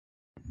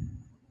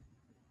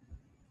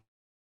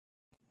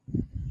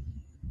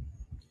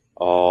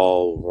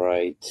All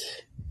right.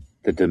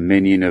 The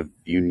dominion of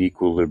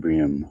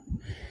UniquilibriuM.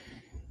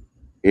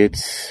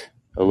 It's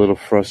a little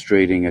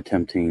frustrating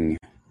attempting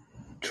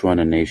to run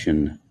a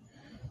nation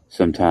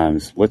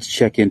sometimes. Let's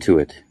check into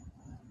it.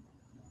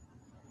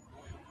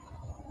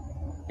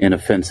 An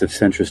offensive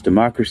centrist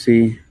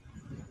democracy.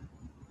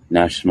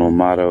 National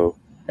motto,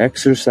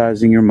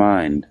 exercising your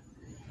mind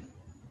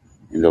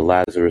in the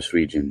Lazarus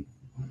region.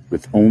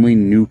 With only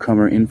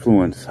newcomer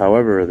influence.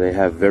 However, they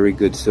have very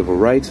good civil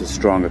rights, a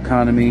strong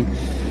economy,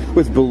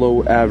 with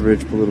below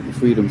average political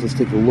freedoms. Let's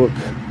take a look.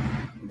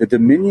 The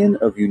dominion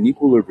of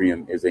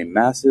UniquilibriuM is a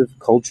massive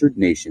cultured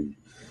nation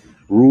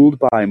ruled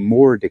by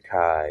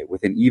Mordecai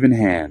with an even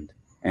hand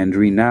and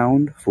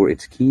renowned for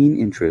its keen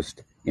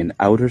interest in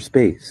outer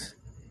space,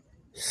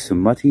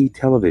 smutty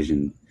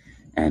television,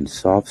 and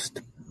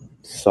soft-spoken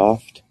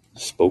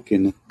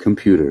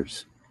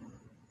computers.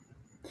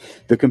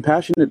 The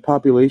compassionate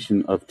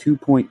population of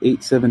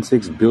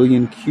 2.876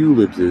 billion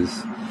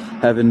Q-libses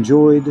have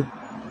enjoyed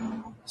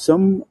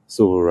some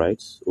civil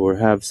rights,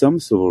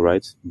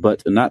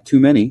 but not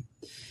too many,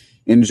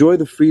 enjoy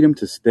the freedom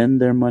to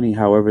spend their money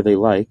however they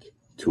like,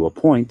 to a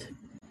point,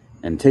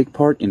 and take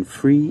part in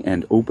free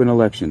and open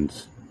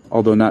elections,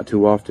 although not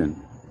too often.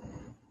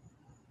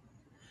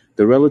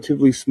 The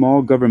relatively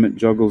small government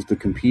juggles the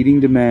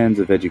competing demands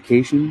of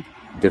education,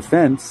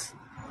 defense,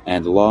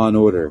 and law and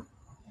order.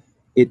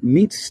 It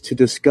meets to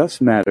discuss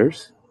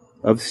matters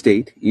of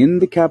state in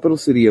the capital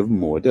city of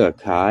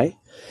Mordecai.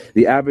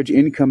 The average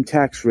income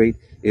tax rate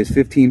is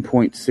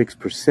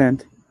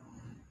 15.6%,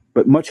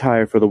 but much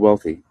higher for the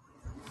wealthy.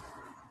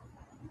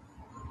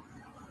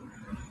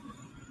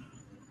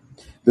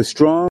 The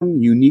strong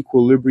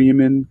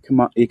UniquilibriuM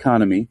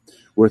economy,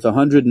 worth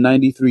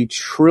 193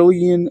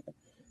 trillion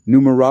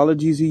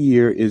numerologies a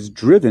year, is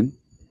driven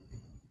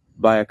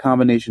by a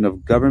combination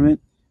of government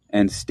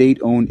and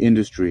state-owned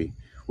industry,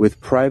 with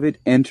private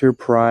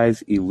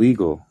enterprise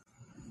illegal.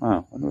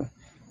 Wow,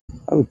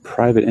 how would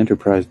private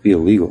enterprise be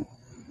illegal?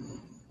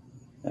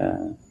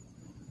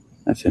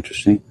 That's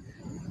interesting.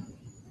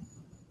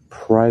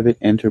 Private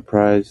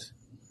enterprise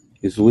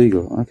is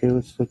legal. Okay,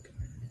 let's look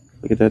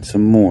at that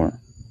some more.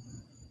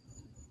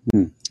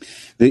 The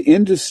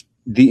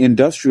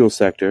industrial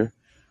sector,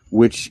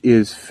 which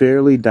is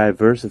fairly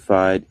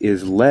diversified,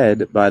 is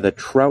led by the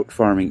trout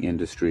farming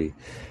industry,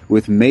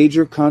 with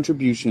major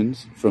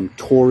contributions from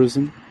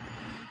tourism,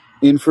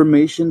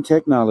 information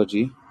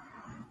technology,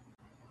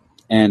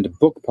 and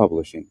book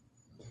publishing.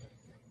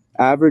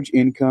 Average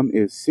income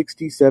is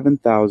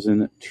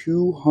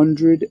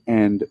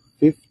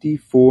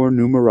 67,254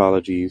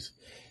 numerologies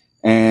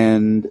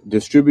and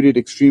distributed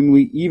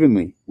extremely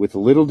evenly, with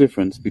little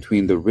difference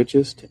between the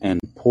richest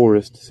and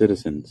poorest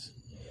citizens.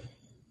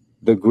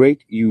 The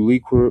great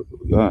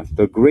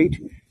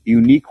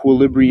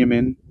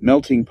UniquilibriuM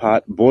melting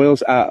pot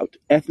boils out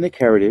ethnic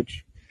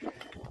heritage,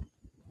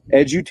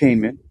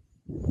 edutainment.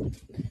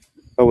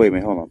 Oh, wait,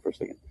 hold on for a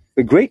second.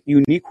 The great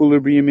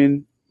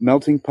UniquilibriuM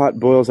melting pot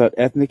boils out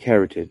ethnic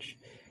heritage,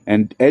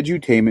 and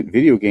edutainment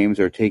video games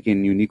are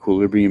taking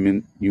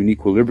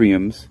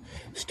UniquilibriuM's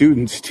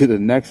students to the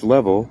next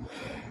level.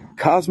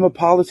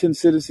 Cosmopolitan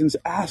citizens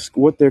ask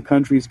what their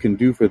countries can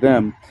do for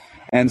them,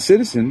 and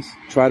citizens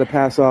try to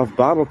pass off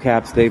bottle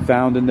caps they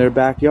found in their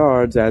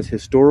backyards as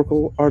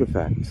historical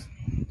artifacts.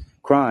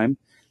 Crime,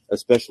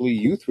 especially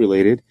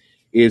youth-related,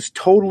 is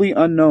totally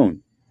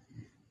unknown.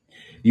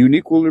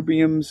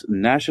 UniquilibriuM's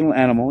national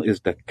animal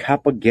is the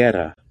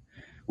capybara,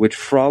 which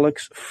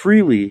frolics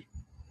freely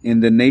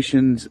in the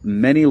nation's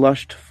many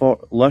lush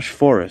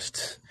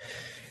forests,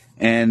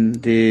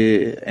 and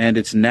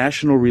its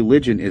national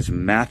religion is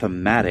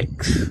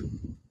mathematics.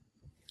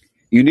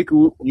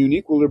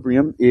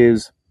 UniquilibriuM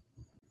is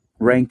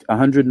ranked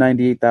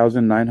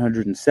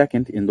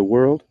 198,902nd in the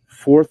world,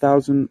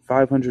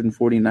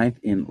 4,549th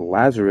in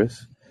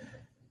Lazarus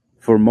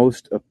for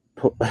most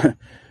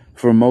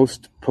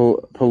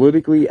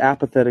politically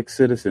apathetic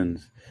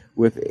citizens,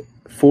 with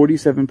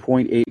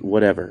 47.8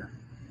 whatever.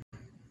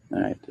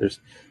 All right, there's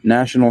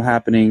national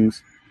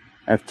happenings.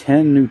 I have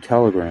 10 new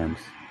telegrams,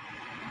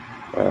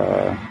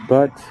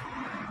 but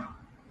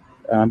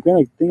I'm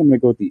gonna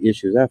go with the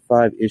issues. I have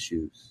 5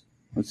 issues.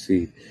 Let's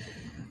see.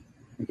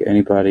 Okay,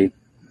 anybody?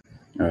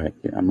 All right,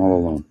 yeah, I'm all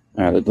alone.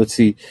 All right, let's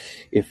see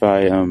if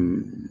I All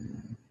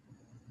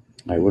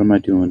right, what am I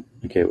doing?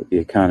 Okay, with the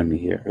economy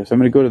here. So I'm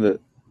gonna go to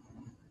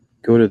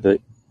the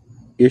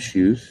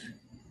issues.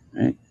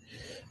 Right,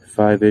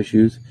 5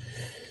 issues,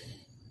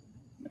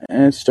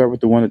 and start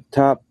with the one at the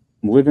top.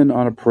 Living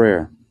on a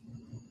prayer.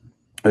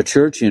 A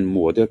church in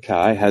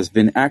Mordecai has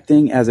been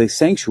acting as a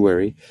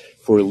sanctuary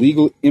for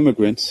illegal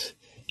immigrants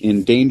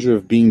in danger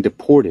of being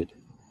deported.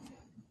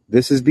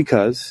 This is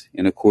because,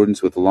 in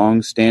accordance with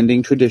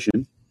long-standing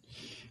tradition,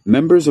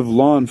 members of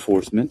law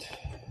enforcement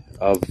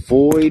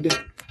avoid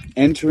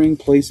entering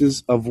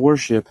places of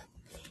worship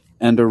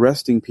and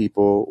arresting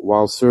people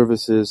while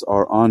services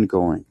are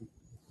ongoing.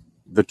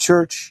 The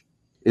church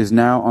is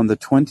now on the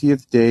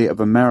 20th day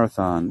of a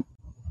marathon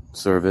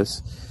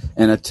service,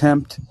 an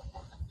attempt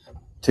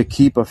to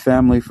keep a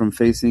family from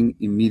facing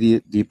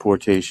immediate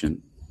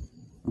deportation.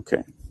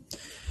 Okay.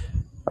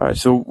 All right,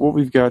 so what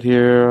we've got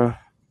here, a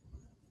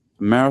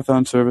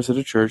marathon service at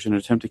a church in an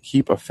attempt to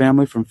keep a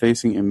family from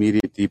facing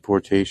immediate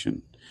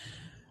deportation.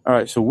 All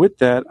right, so with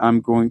that,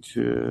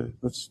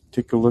 let's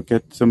take a look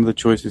at some of the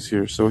choices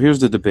here. So here's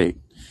the debate.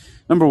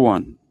 Number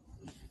one,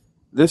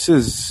 this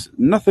is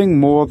nothing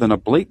more than a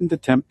blatant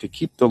attempt to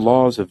keep the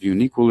laws of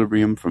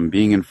UniquilibriuM from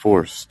being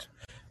enforced,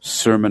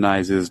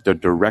 sermonizes the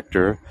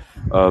director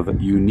of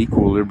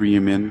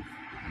UniquilibriuM.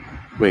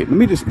 Wait, let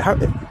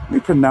me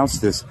pronounce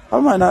this. How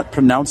am I not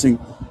pronouncing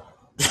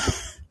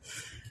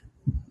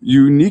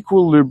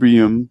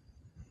UniquilibriuM?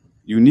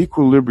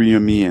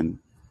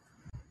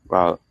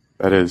 Wow,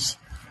 that is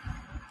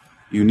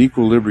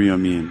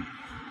UniquilibriuM.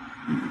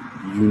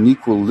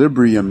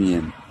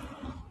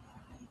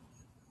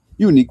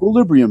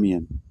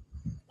 UniquilibriuM.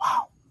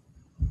 Wow.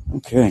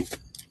 Okay.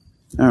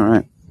 All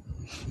right.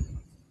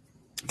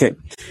 Okay.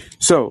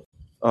 So,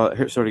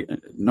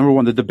 number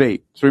one, the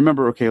debate. So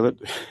remember, okay,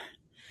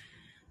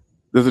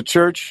 there's a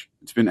church.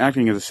 It's been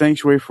acting as a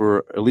sanctuary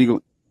for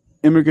illegal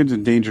immigrants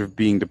in danger of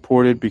being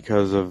deported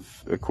because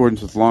of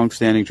accordance with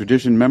long-standing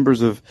tradition.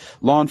 Members of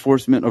law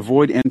enforcement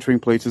avoid entering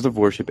places of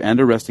worship and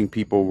arresting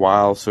people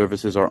while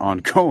services are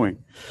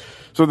ongoing.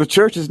 So the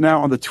church is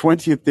now on the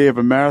 20th day of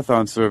a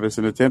marathon service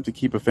in an attempt to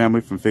keep a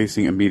family from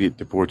facing immediate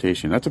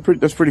deportation. That's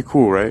pretty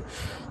cool, right?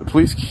 The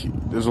police,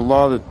 there's a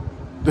law that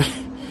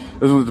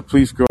doesn't let the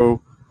police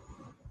go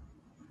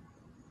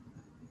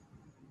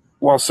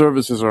while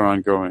services are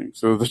ongoing.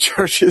 So the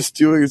church is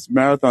doing its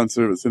marathon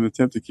service in an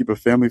attempt to keep a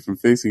family from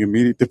facing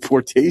immediate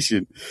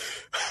deportation.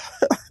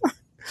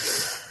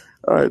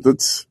 All right,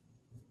 let's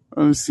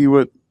see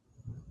what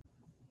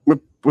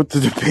the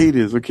debate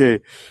is. Okay,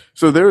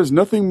 so this is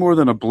nothing more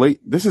than a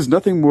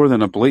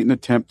blatant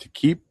attempt to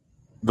keep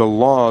the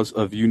laws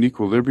of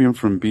UniquilibriuM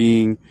from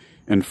being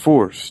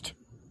enforced,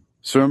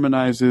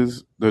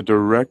 sermonizes the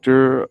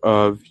director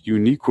of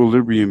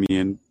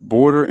UniquilibriuM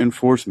Border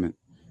Enforcement,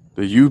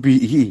 the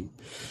UBE.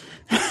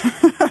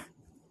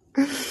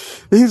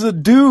 He's a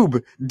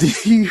doob.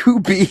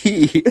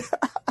 D-U-B-E.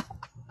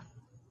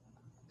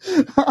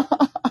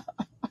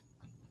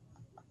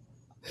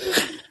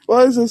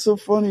 Why is that so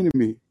funny to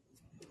me?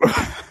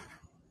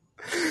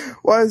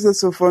 Why is that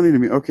so funny to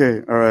me?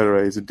 Okay, all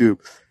right, he's a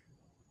dupe.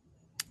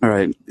 All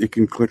right, you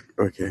can click,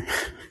 okay.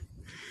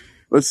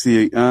 Let's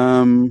see,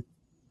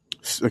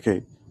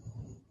 okay.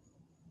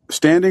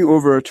 Standing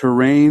over a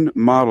terrain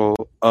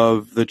model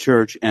of the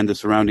church and the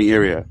surrounding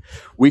area.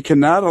 We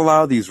cannot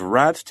allow these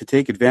rats to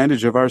take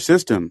advantage of our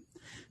system.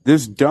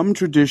 This dumb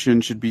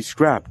tradition should be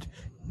scrapped.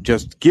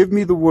 Just give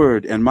me the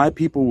word, and my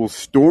people will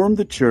storm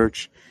the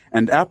church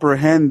and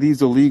apprehend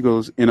these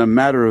illegals in a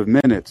matter of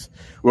minutes.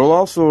 We'll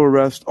also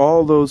arrest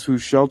all those who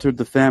sheltered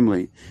the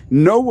family.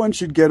 No one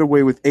should get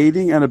away with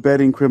aiding and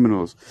abetting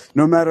criminals,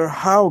 no matter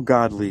how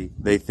godly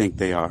they think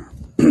they are.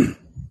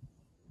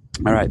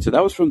 All right, so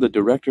that was from the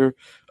director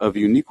of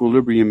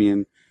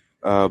UniquilibriuM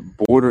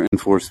Border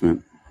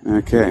Enforcement.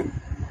 Okay.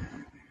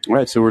 All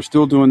right, so we're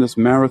still doing this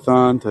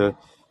marathon to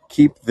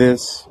keep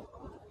this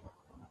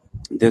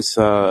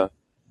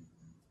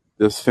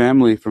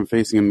family from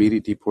facing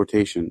immediate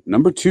deportation.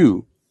 Number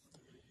two,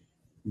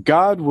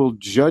 God will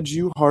judge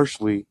you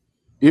harshly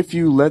if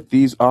you let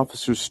these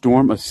officers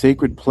storm a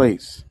sacred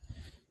place.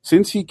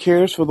 Since he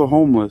cares for the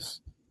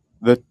homeless,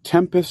 the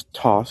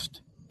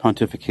tempest-tossed,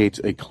 pontificates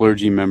a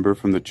clergy member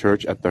from the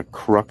church at the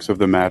crux of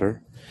the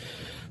matter.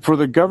 For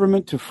the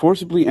government to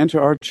forcibly enter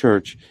our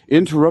church,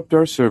 interrupt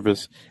our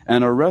service,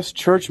 and arrest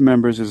church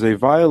members is a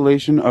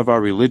violation of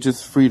our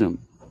religious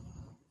freedom.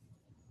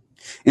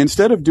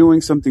 Instead of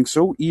doing something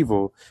so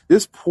evil,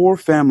 this poor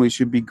family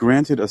should be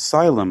granted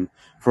asylum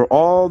for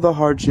all the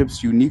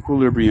hardships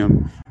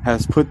UniquilibriuM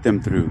has put them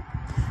through.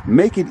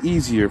 Make it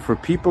easier for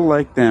people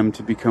like them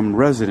to become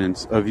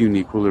residents of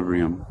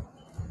UniquilibriuM.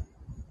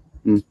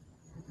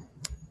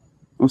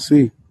 We'll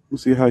see. We'll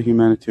see how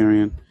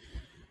humanitarian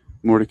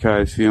Mordecai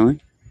is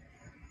feeling.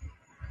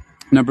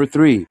 Number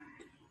three,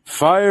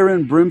 fire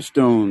and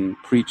brimstone,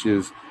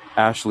 preaches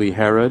Ashley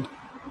Harrod,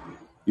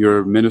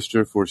 your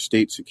Minister for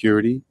State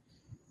Security.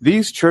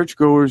 These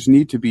churchgoers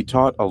need to be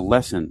taught a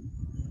lesson.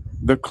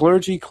 The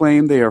clergy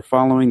claim they are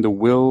following the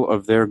will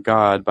of their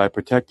God by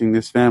protecting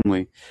this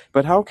family,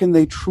 but how can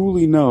they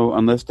truly know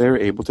unless they are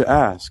able to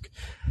ask?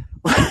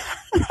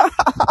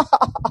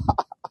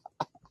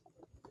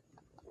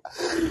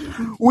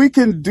 We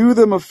can do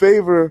them a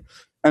favor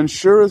and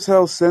sure as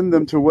hell send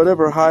them to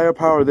whatever higher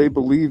power they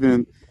believe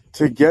in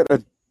to get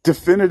a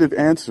definitive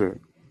answer.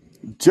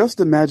 Just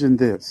imagine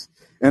this.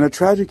 In a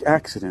tragic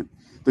accident,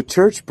 the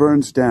church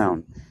burns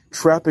down,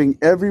 trapping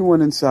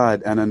everyone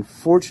inside an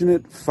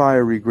unfortunate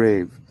fiery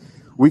grave.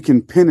 We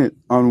can pin it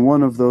on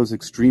one of those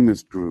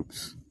extremist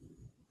groups.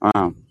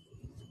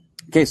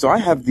 Okay, so I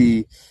have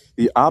the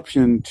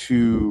option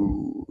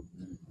to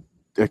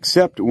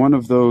accept one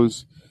of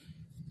those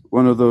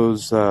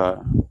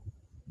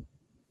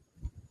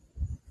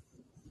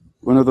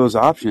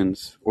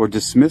options or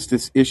dismiss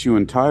this issue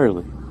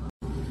entirely.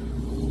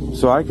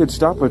 So I could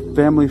stop a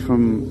family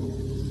from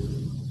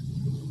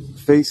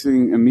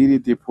facing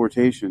immediate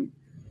deportation,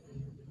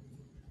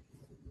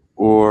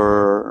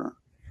 or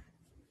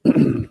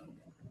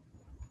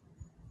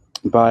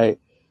by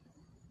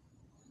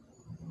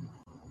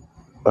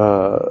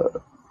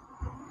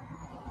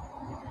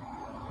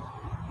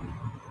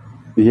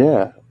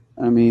yeah,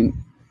 I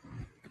mean,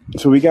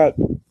 so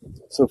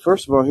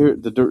first of all, here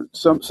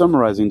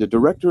summarizing, the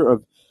director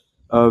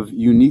of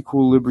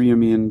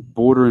UniquilibriuM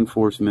border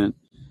enforcement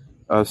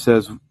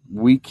says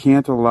we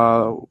can't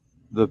allow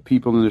the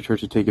people in the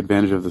church to take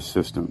advantage of the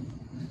system.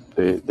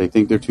 They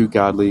think they're too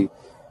godly.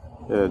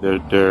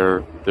 They're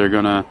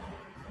gonna,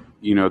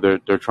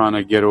 they're trying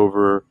to get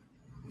over,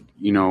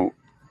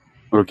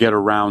 or get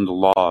around the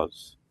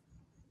laws.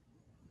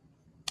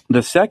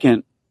 The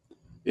second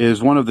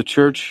is one of the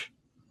church,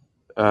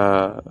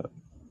 a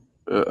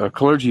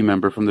clergy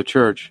member from the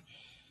church,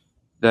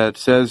 that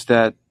says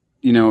that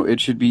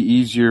it should be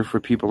easier for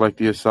people like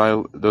the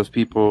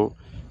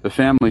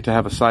family, to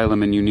have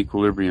asylum in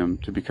UniquilibriuM,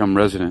 to become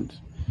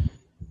residents.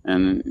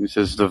 And it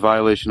says the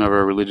violation of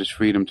our religious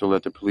freedom to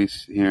let the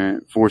police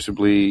here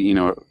forcibly,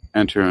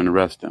 enter and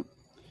arrest them.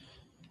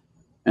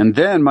 And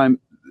then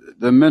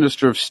the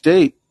Minister of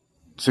State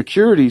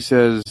Security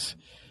says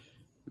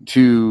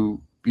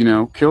to,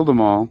 kill them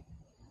all,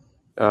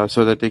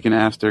 so that they can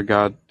ask their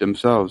God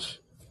themselves,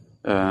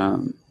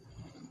 to,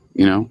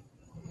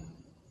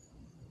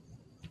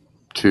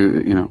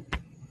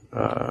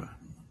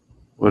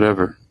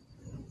 whatever.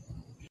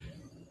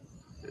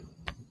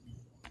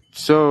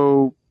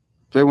 So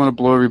they want to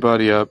blow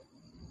everybody up,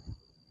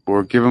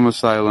 or give them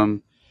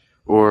asylum,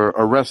 or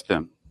arrest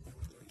them.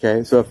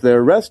 Okay, so if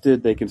they're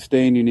arrested, they can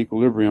stay in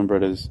UniquilibriuM,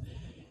 but as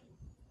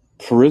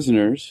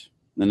prisoners,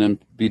 and then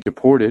be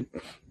deported.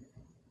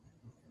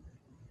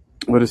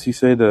 What does he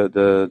say?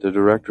 The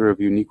director of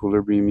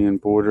UniquilibriuM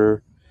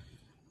border,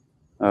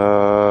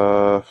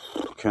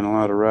 kennel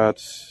out of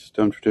rats,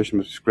 dumb tradition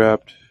must be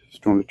scrapped,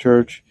 storm the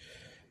church,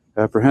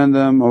 apprehend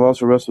them, I'll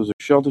also arrest those who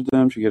sheltered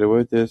them, should get away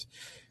with this.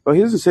 Well,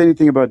 he doesn't say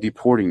anything about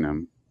deporting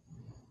them.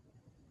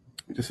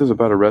 He just says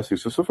about arresting.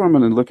 So far I'm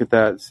going to look at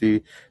that and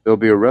see they'll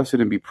be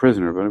arrested and be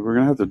prisoner, but we're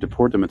going to have to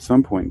deport them at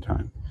some point in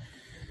time.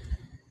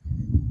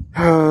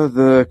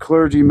 The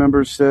clergy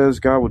member says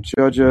God will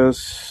judge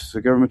us.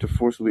 The government to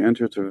forcibly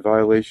enter, it's a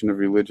violation of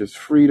religious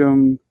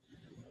freedom.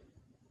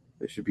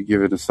 They should be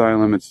given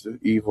asylum. It's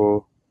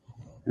evil.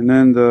 And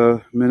then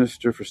the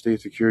Minister for State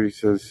Security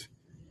says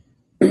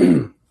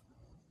to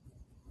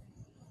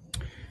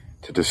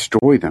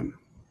destroy them.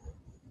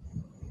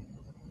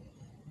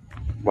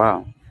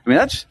 Wow. I mean,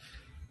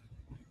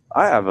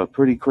 I have a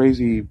pretty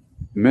crazy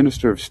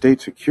Minister of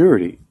State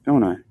Security,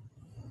 don't I?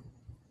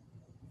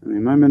 I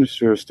mean, my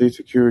Minister of State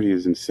Security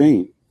is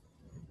insane.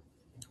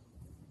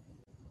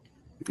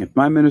 If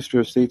my Minister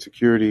of State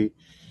Security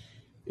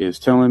is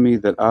telling me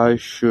that I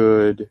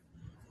should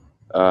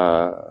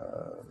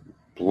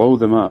blow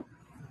them up,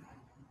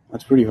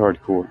 that's pretty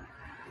hardcore.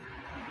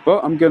 Well,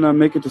 I'm going to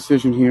make a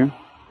decision here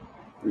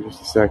in just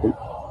a second.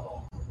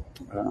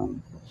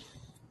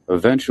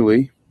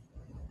 Eventually,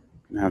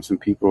 I'm going to have some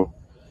people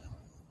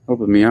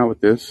helping me out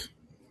with this.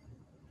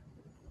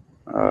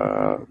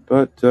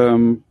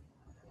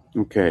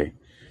 Okay.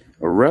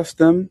 Arrest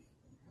them,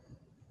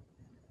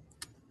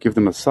 give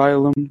them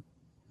asylum,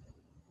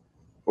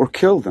 or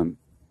kill them.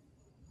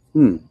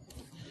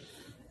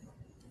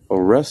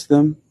 Arrest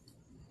them,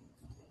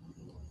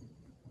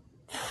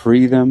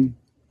 free them,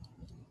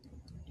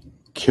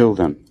 kill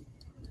them.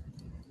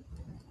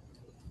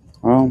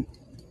 Well,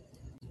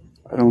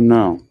 I don't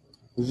know.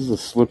 This is a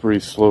slippery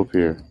slope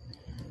here.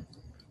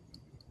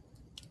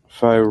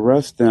 If I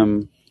arrest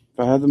them, if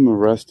I have them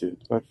arrested,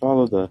 if I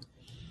follow the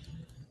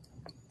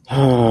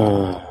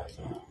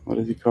what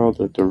is he called?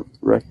 The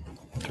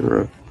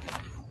director.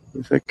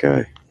 Who's that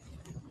guy?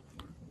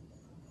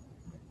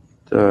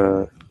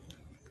 The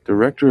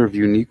director of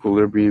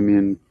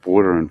UniquilibriuM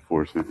border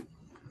enforcement,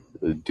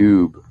 the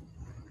Doob.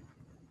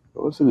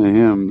 Listen to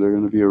him. They're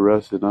going to be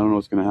arrested. I don't know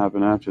what's going to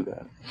happen after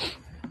that.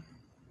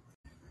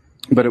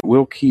 But it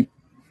will keep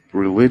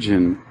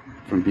religion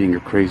from being a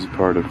crazy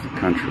part of the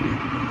country,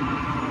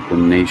 the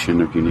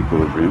nation of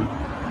UniquilibriuM.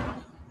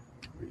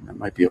 That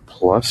might be a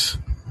plus.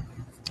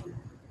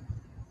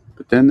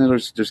 But then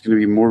there's going to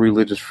be more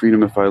religious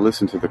freedom if I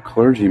listen to the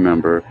clergy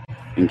member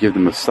and give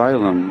them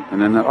asylum,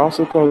 and then that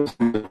also causes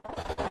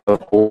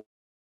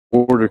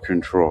border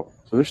control.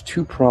 So there's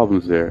two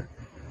problems there.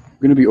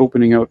 We're going to be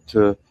opening up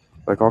to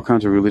like all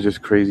kinds of religious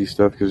crazy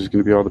stuff, because there's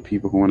going to be all the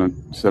people who want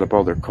to set up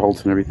all their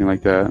cults and everything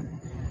like that.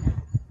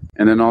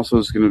 And then also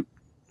it's going to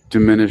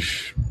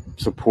diminish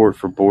support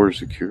for border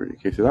security.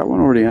 Okay, so that one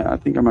already, I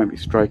think I might be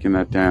striking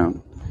that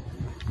down.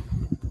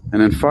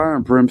 And then Fire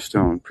and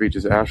Brimstone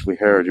preaches Ashley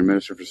Harrod, your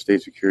Minister for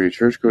State Security.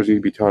 Churchgoers need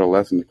to be taught a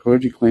lesson. The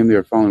clergy claim they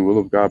are following the will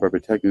of God by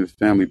protecting his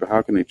family, but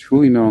how can they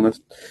truly know unless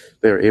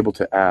they are able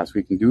to ask?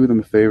 We can do them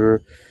a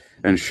favor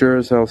and sure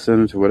as hell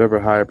send them to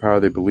whatever higher power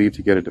they believe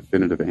to get a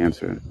definitive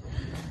answer.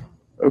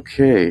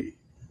 Okay,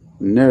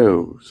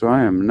 no. So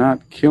I am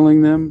not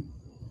killing them,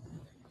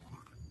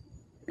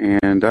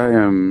 and I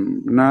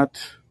am not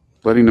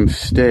letting them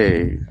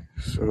stay.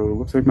 So it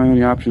looks like my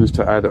only option is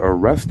to either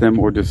arrest them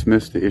or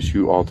dismiss the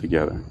issue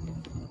altogether.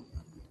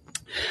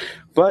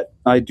 But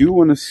I do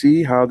want to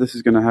see how this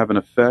is going to have an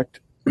effect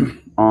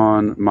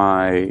on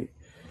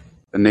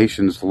the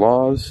nation's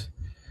laws.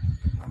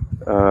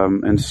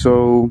 And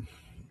so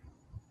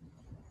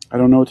I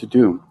don't know what to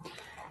do.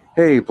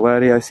 Hey,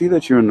 Blatty, I see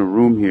that you're in the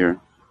room here.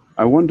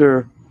 I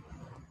wonder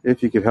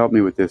if you could help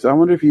me with this. I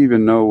wonder if you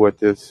even know what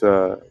this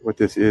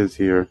is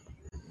here.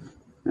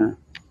 Yeah.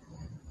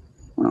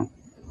 Well.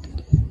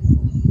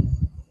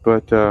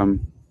 But,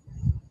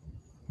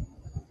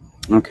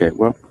 okay,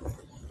 well,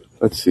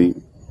 let's see.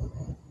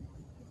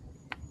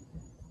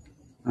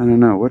 I don't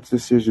know. What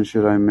decision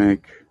should I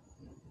make?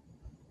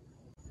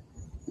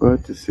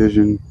 What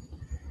decision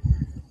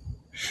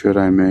should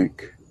I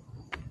make?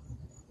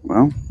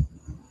 Well,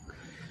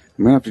 I'm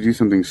going to have to do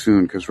something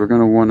soon because we're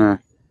going to want to...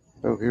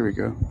 Oh, here we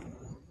go.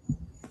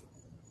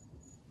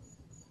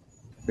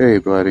 Hey,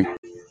 Bloody.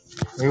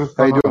 Hey, what's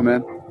How going you on? doing,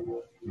 man?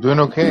 Doing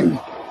okay.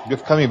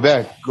 Just coming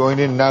back, going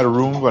in and out of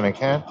rooms when I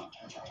can.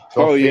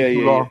 Don't stay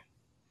too long.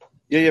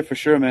 Yeah, for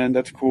sure, man.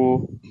 That's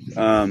cool.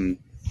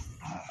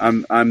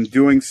 I'm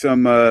doing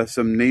some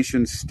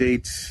nation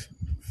states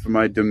for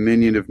my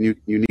dominion of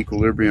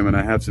UniquilibriuM, and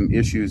I have some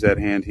issues at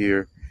hand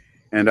here.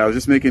 And I was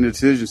just making a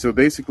decision. So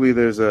basically,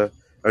 there's a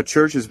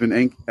church has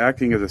been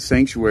acting as a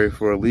sanctuary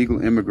for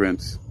illegal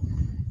immigrants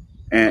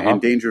and in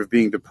danger of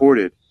being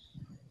deported.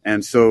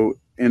 And so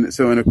in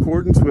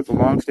accordance with the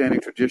longstanding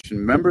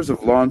tradition, members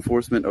of law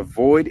enforcement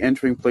avoid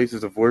entering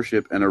places of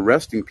worship and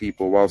arresting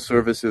people while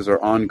services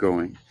are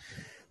ongoing.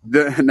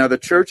 Now, the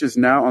church is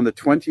now on the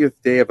 20th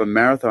day of a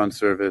marathon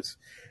service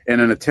in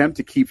an attempt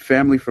to keep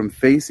family from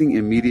facing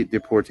immediate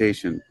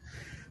deportation.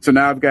 So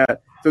now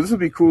so this would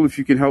be cool if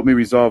you can help me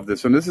resolve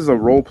this. And this is a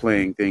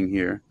role-playing thing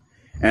here.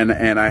 And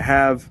I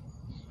have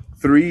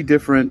 3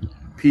 different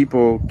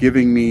people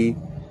giving me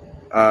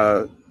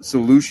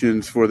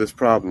solutions for this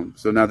problem.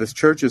 So now this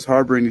church is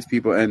harboring these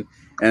people and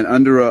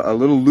under a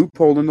little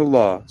loophole in the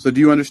law. So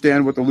do you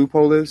understand what the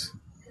loophole is?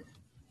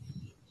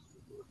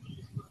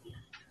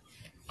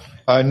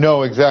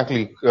 No,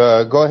 exactly.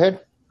 Go ahead.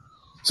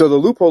 So the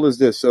loophole is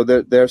this. So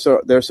there's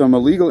some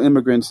illegal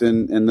immigrants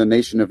in the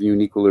nation of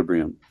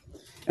UniquilibriuM,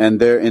 and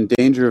they're in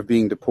danger of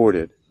being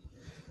deported.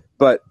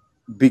 But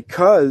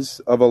because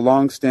of a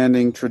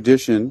long-standing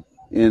tradition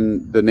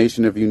in the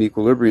nation of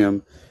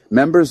UniquilibriuM,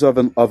 members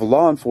of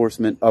law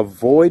enforcement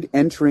avoid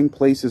entering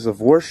places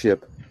of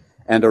worship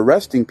and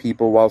arresting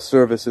people while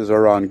services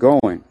are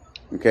ongoing.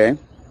 Okay?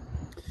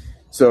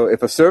 So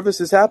if a service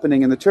is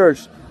happening in the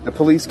church, the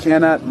police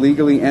cannot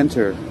legally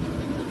enter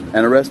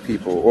and arrest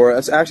people. Or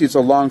it's a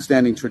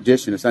long-standing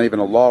tradition. It's not even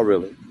a law,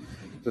 really.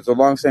 So it's a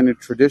long-standing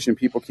tradition.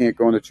 People can't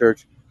go into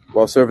church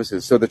while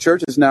services. So the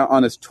church is now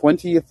on its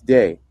 20th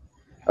day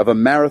of a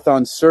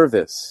marathon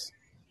service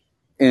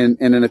in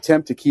an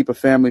attempt to keep a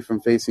family from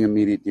facing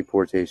immediate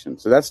deportation.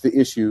 So that's the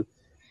issue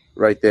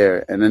right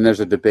there. And then there's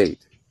a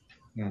debate.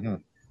 Mm-hmm.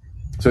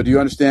 So do you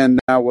understand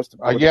now what the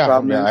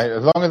problem is?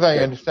 As long as I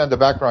understand the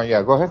background,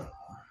 go ahead.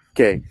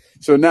 Okay,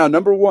 so now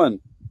number 1.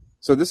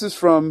 So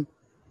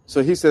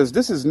he says,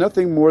 this is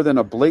nothing more than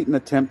a blatant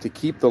attempt to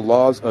keep the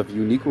laws of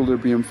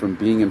UniquilibriuM from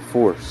being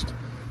enforced.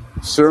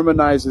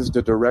 Sermonizes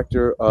the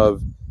director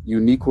of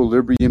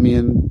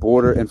Uniquilibriumian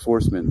Border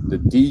Enforcement, the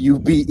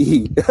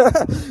DUBE.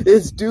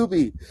 It's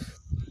Doobie.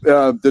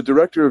 The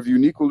director of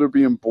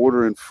UniquilibriuM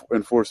Border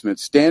Enforcement,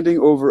 standing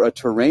over a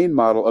terrain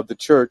model of the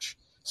church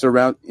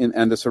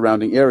and the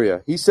surrounding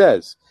area. He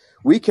says,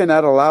 we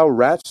cannot allow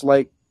rats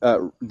like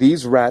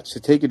these rats to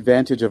take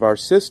advantage of our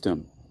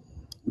system.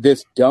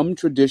 This dumb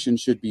tradition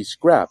should be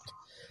scrapped.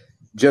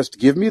 Just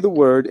give me the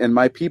word, and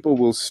my people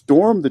will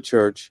storm the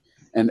church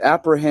and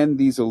apprehend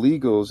these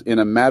illegals in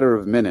a matter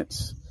of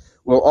minutes.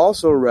 We'll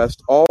also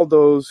arrest all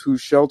those who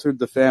sheltered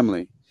the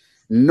family.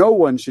 No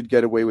one should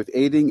get away with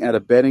aiding and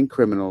abetting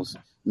criminals,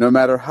 no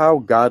matter how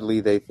godly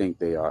they think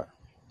they are.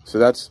 So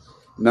that's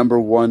number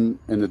 1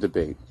 in the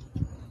debate.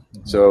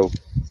 So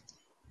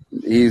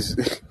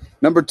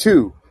number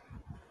 2.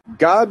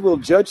 God will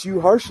judge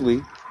you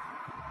harshly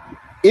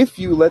if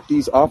you let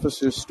these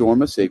officers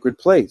storm a sacred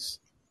place.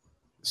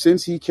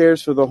 Since he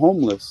cares for the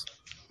homeless,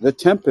 the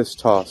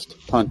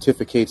tempest-tossed,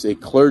 pontificates a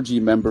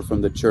clergy member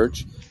from the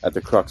church at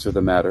the crux of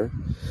the matter.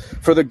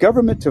 For the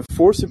government to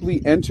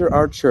forcibly enter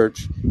our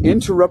church,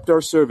 interrupt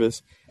our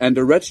service, and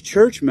arrest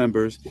church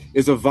members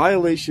is a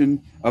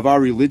violation of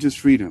our religious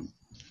freedom.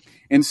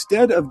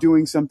 Instead of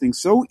doing something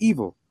so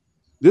evil,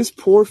 this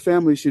poor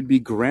family should be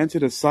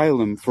granted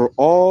asylum for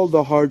all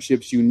the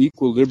hardships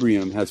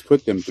UniquilibriuM has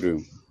put them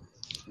through.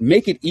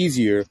 Make it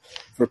easier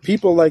for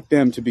people like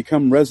them to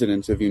become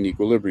residents of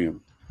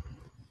UniquilibriuM.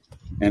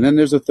 And then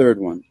there's a third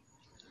one.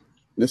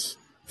 This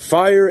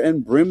fire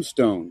and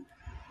brimstone,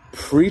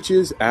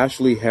 preaches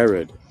Ashley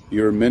Herod,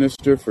 your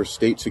minister for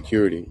state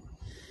security.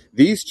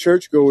 These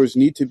churchgoers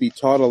need to be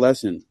taught a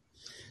lesson.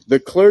 The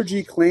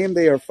clergy claim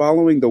they are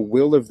following the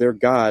will of their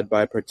God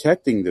by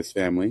protecting this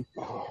family,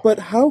 but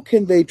how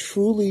can they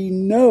truly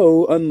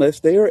know unless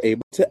they are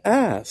able to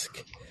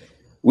ask?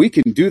 We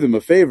can do them a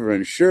favor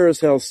and sure as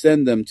hell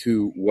send them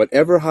to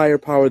whatever higher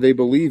power they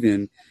believe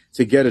in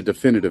to get a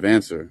definitive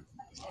answer.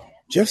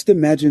 Just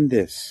imagine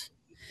this.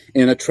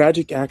 In a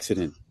tragic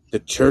accident, the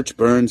church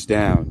burns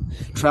down,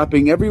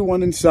 trapping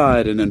everyone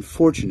inside an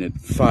unfortunate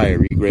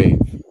fiery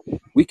grave.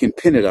 We can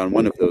pin it on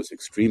one of those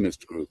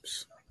extremist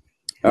groups.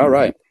 All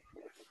right.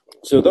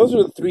 So those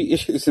are the three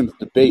issues in the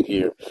debate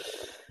here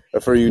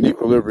for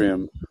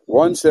Uniquilibrium.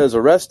 One says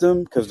arrest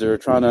them because they're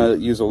trying to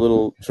use a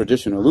little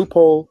traditional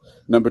loophole.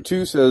 Number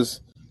 2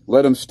 says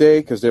let them stay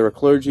because they're a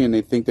clergy and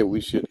they think that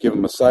we should give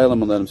them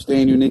asylum and let them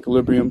stay in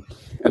Uniquilibrium.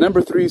 And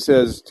number 3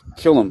 says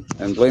kill them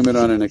and blame it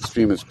on an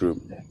extremist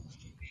group.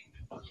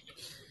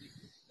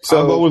 So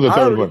I'll go with the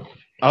third one.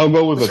 I'll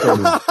go with the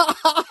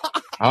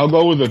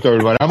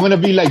third one. I'm going to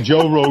be like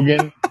Joe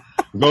Rogan.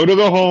 Go to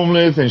the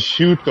homeless and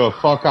shoot the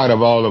fuck out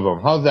of all of them.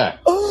 How's that?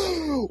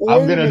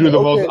 I'm going to do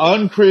the most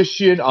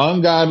unchristian,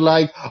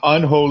 ungodlike,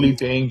 unholy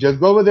thing. Just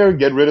go over there and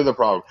get rid of the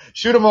problem.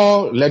 Shoot them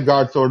all. Let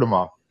God sort them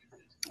out.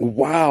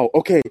 Wow.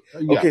 Okay.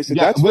 Yeah, okay. So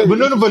yeah. that's but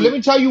let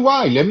me tell you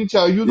why. Let me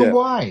tell you the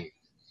why.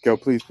 Go,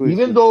 please.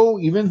 Even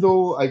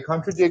though I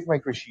contradict my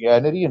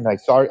Christianity, and I'm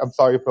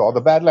sorry for all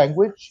the bad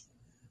language,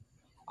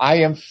 I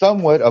am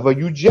somewhat of a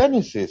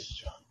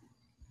eugenicist.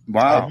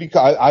 Wow.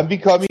 I'm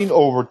becoming,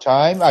 over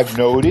time, I've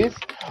noticed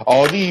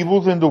all the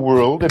evils in the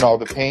world and all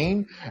the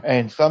pain,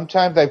 and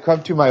sometimes I've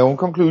come to my own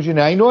conclusion.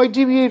 I know I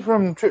deviate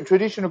from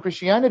traditional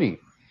Christianity.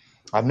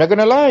 I'm not going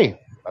to lie.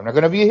 I'm not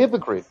going to be a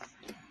hypocrite.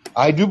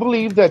 I do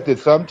believe that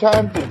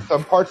sometimes in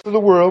some parts of the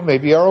world,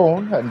 maybe our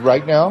own, and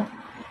right now,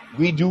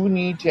 we do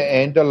need to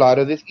end a lot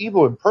of this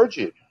evil and purge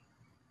it.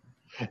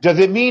 Does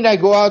it mean I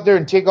go out there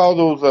and take all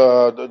those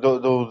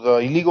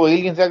illegal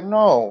aliens?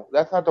 No,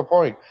 that's not the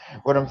point.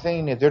 What I'm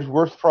saying is there's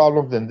worse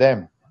problems than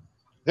them.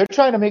 They're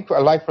trying to make a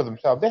life for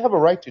themselves. They have a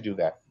right to do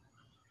that.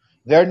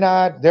 They're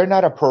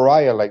not a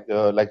pariah like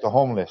the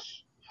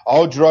homeless,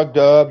 all drugged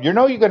up. You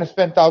know you're going to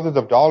spend thousands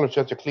of dollars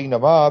just to clean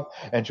them up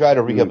and try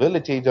to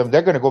rehabilitate them.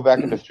 They're going to go back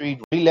in the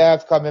street,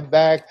 relapse, coming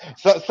back.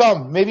 So,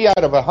 some, maybe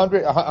out of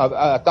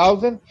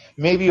 1,000,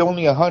 maybe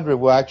only 100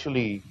 will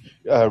actually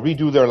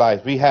redo their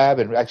lives, rehab,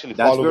 and actually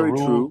follow the rules.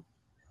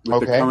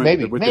 That's very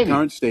true. With the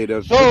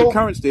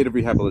current state of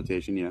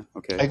rehabilitation, yeah.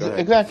 Okay.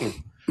 Exactly.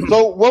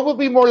 So, what would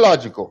be more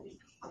logical?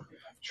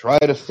 Try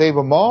to save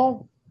them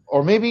all,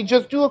 or maybe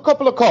just do a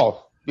couple of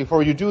calls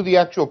before you do the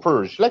actual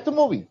purge, like the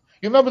movie.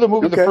 You remember the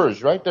movie The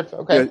Purge, right? That's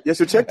okay. Yeah.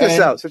 So check this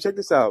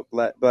out.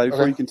 But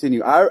before you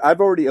continue,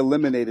 I've already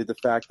eliminated the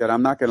fact that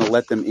I'm not going to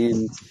let them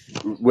in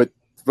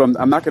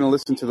I'm not going to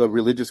listen to the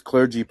religious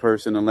clergy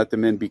person and let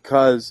them in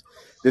because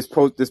this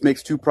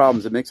makes two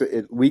problems.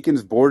 It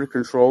weakens border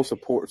control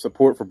support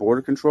for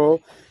border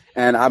control,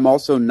 and I'm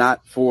also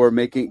not for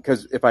making,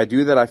 because if I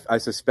do that, I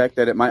suspect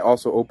that it might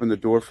also open the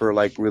door for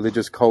like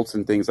religious cults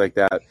and things like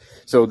that.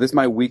 So this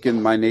might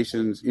weaken my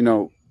nation's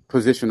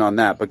position on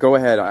that. But go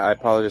ahead. I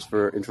apologize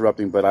for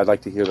interrupting, but I'd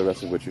like to hear the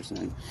rest of what you're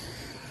saying.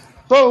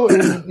 So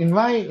in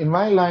my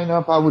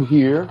lineup, I would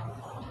hear.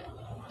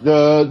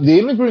 The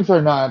immigrants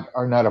are not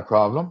a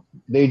problem.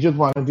 They just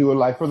want to do a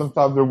life for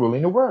themselves. They're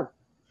willing to work.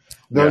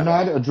 They're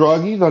not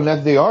druggies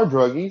unless they are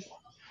druggies,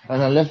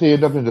 and unless they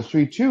end up in the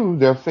street too,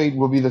 their fate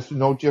will be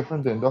no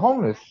different than the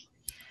homeless.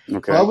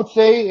 Okay. So I would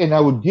say, and I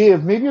would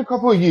give maybe a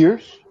couple of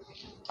years.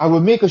 I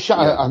would make a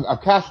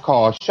cast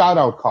call, a shout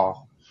out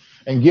call,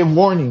 and give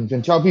warnings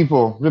and tell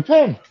people,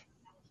 repent,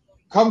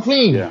 come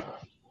clean. Yeah.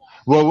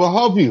 Well, we'll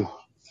help you.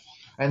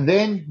 And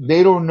then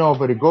they don't know,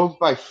 but it goes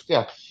by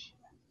steps.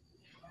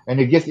 And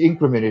it gets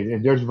incremented,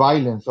 and there's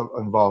violence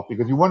involved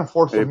because you want to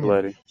force them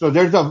in. So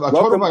there's a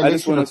total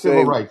violation of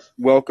civil rights.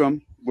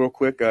 Welcome, real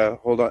quick.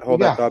 Hold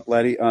that thought,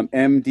 Blatty.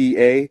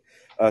 MDA,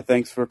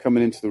 thanks for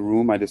coming into the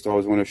room. I just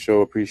always want to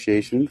show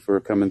appreciation for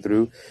coming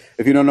through.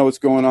 If you don't know what's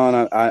going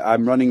on,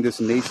 I'm running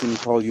this nation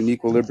called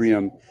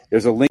UniquilibriuM.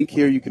 There's a link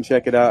here. You can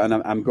check it out.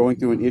 And I'm going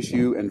through an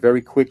issue, and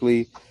very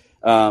quickly,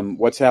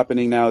 what's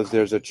happening now is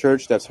there's a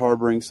church that's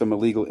harboring some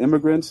illegal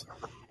immigrants.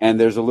 And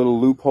there's a little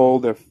loophole.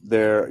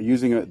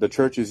 The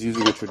church is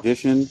using a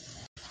tradition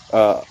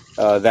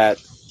that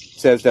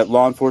says that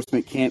law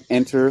enforcement can't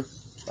enter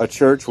a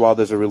church while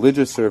there's a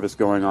religious service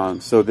going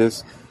on. So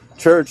this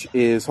church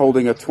is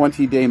holding a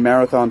 20-day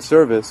marathon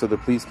service, so the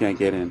police can't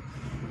get in.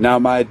 Now,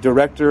 my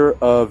director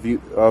of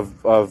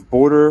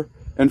border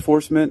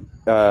enforcement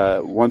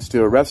wants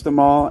to arrest them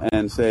all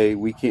and say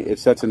we can't. It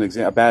sets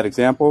a bad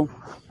example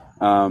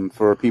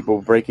for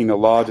people breaking the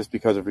law just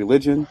because of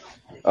religion.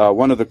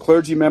 One of the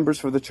clergy members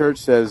for the church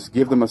says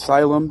give them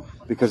asylum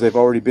because they've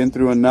already been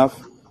through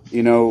enough,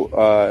 in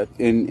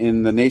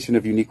the nation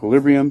of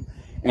Uniquilibrium.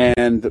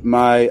 And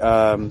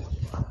my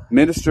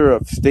minister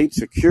of state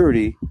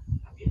security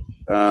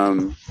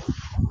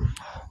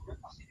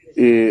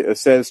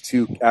says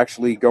to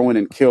actually go in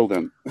and kill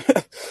them,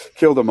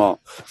 kill them all.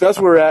 So that's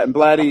where we're at. And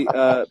Blatty,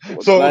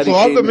 So I'm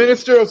the came,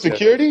 Minister of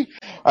Security.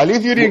 At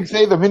least you didn't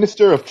say the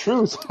Minister of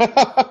Truth.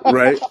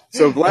 right?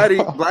 So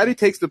Blatty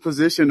takes the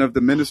position of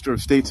the Minister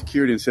of State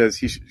Security and says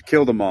he should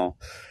kill them all.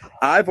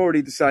 I've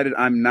already decided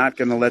I'm not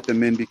going to let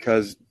them in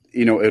because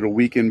it'll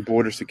weaken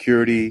border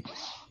security,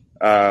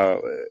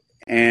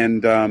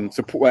 and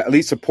support, at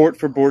least support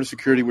for border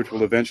security, which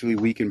will eventually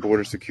weaken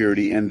border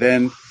security, and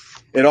then.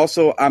 It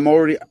also,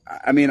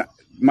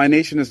 my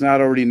nation is not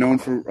already known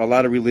for a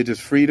lot of religious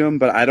freedom,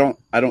 but I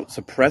don't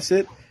suppress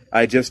it.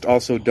 I just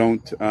also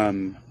don't,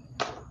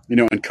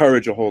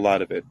 encourage a whole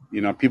lot of it.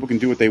 People can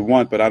do what they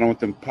want, but I don't want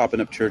them popping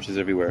up churches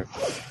everywhere.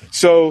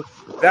 So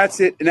that's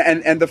it.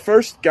 And the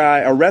first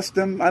guy, arrest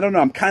them. I don't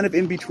know. I'm kind of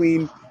in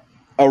between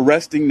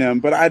arresting them,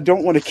 but I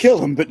don't want to kill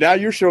them. But now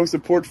you're showing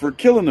support for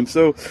killing them.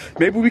 So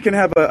maybe we can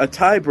have a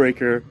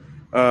tiebreaker.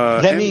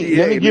 Let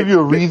me give you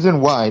a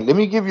reason why. Let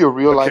me give you a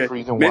real life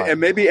reason why. And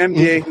maybe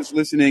MDA who's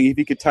listening, if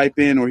he could type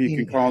in or he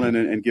can call in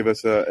and give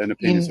us an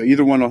opinion. So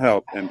either one will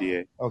help,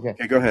 MDA. Okay,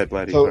 go ahead,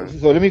 Blatty.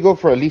 So let me go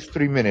for at least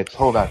 3 minutes.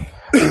 Hold on.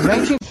 In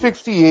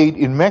 1968,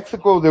 in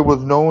Mexico, there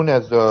was known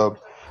as the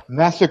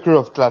Massacre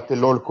of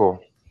Tlatelolco,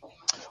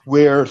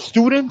 where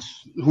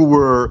students who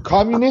were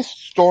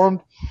communists stormed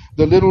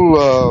the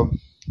little,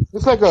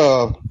 it's like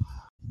a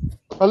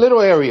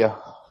little area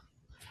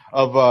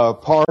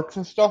of parks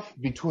and stuff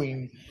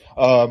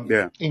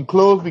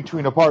enclosed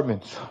between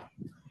apartments.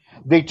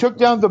 They took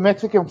down the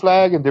Mexican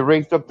flag and they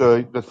raised up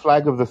the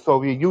flag of the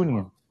Soviet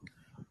Union.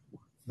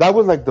 That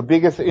was like the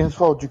biggest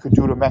insult you could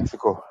do to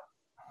Mexico.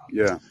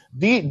 Yeah.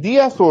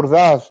 Diaz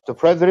Ordaz, the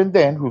president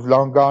then, who's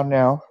long gone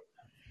now,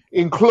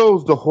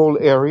 enclosed the whole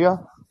area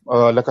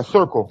like a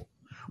circle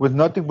with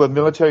nothing but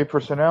military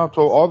personnel.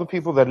 Told all the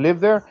people that live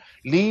there,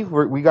 leave.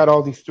 We got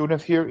all these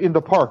students here in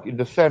the park, in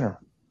the center.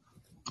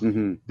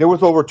 Mm-hmm. There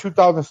was over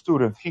 2,000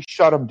 students. He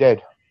shot them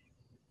dead.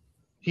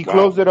 He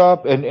closed it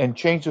up and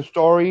changed the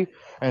story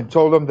and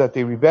told them that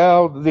they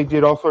rebelled. They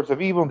did all sorts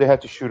of evil and they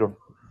had to shoot them.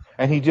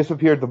 And he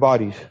disappeared the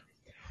bodies.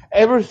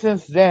 Ever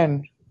since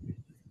then,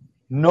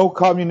 no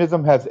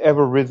communism has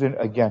ever risen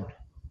again.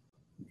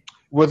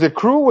 Was it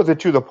cruel? Was it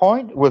to the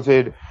point? Was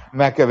it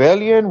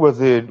Machiavellian? Was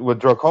it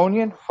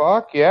draconian?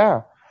 Fuck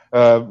yeah.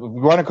 You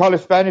want to call it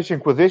Spanish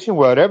Inquisition,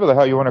 whatever the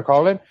hell you want to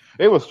call it.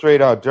 It was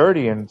straight out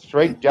dirty and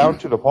straight down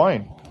to the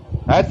point.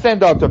 I'd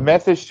send out the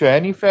message to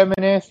any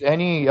feminist,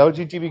 any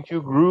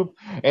LGBTQ group,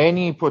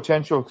 any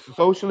potential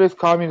socialist,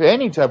 communist,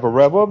 any type of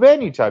rebel of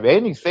any type,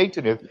 any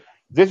Satanist.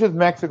 This is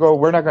Mexico.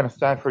 We're not going to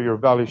stand for your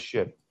rebellious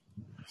shit.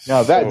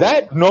 Now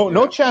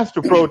no chance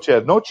to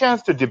protest, no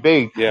chance to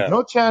debate,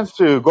 no chance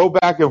to go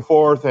back and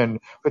forth and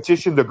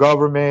petition the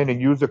government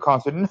and use the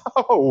Constitution.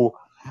 No,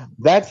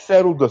 that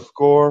settled the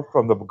score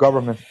from the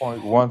government's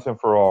point once and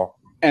for all.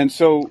 And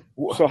so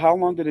how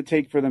long did it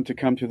take for them to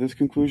come to this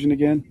conclusion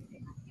again?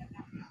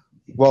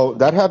 Well,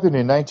 that happened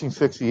in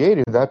 1968,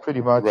 and that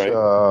pretty much,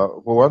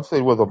 once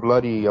it was a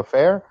bloody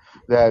affair,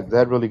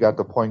 that really got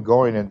the point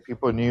going, and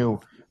people knew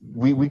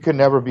we could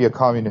never be a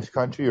communist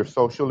country or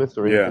socialist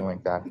or anything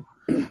like that.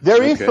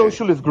 There is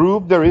socialist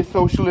group, there is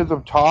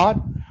socialism taught,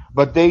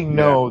 but they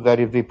know that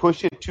if they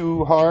push it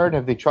too hard,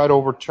 if they try to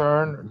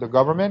overturn the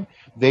government,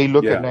 they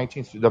look at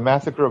the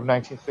massacre of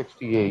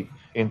 1968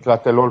 in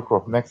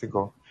Tlatelolco,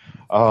 Mexico.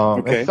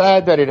 It's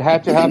sad that it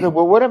had to happen.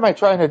 Well, what am I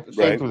trying to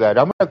say through that?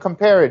 I'm going to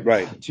compare it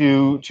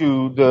to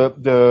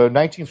the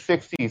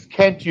 1960s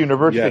Kent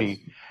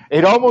University. Yes.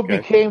 It almost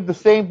became the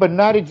same, but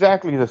not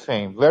exactly the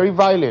same. Very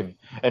violent,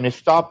 and it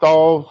stopped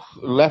all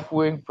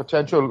left-wing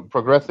potential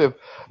progressive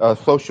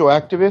social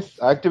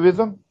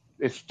activism.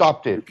 It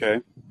stopped it.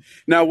 Okay.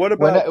 Now, what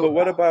about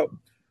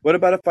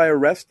if I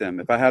arrest them?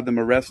 If I have them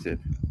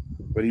arrested,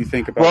 what do you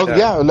think about that?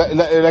 Well,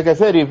 yeah, like I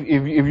said, if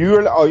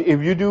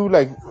you do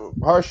like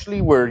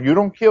harshly where you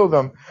don't kill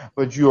them,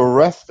 but you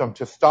arrest them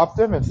to stop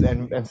them and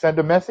send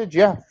a message,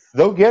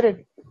 they'll get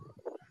it.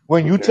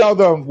 When you tell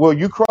them, well,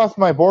 you crossed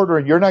my border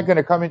and you're not going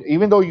to come in,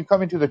 even though you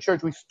come into the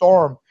church, we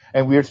storm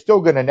and we're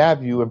still going to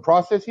nab you and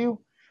process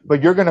you,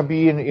 but you're going to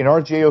be in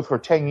our jails for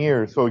 10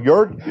 years. So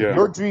your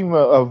dream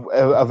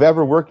of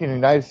ever working in the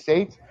United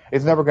States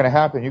is never going to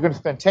happen. You're going to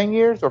spend 10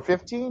 years or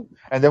 15,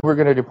 and then we're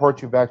going to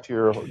deport you back to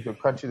your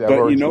country.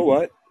 But you know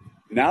what?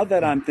 Now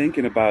that I'm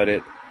thinking about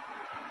it,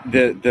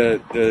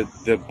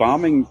 the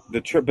bombing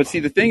the church. But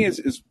see, the thing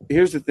is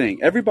here's the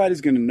thing.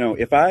 Everybody's going to know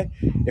if I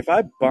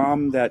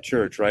bomb that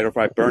church, right, or if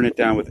I burn it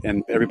down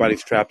and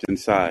everybody's trapped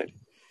inside,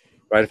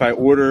 right? If I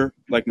order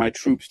like my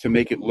troops to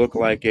make it look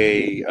like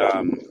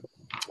an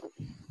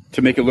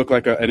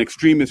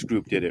extremist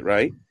group did it,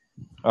 right?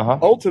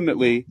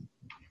 Ultimately,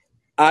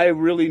 I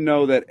really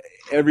know that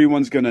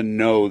everyone's going to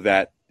know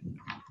that,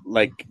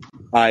 like,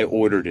 I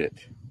ordered it,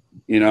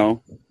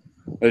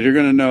 that you're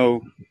going to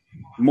know,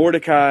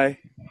 Mordecai,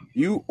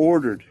 you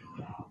ordered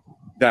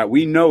that.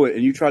 We know it.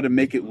 And you try to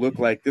make it look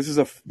like this is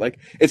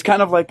it's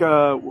kind of like,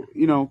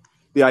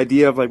 the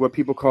idea of like what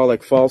people call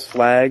like false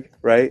flag,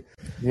 right?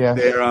 Yeah.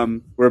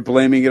 We're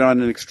blaming it on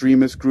an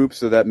extremist group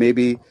so that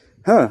maybe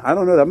I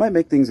don't know. That might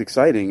make things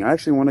exciting. I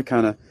actually want to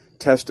kind of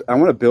I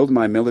want to build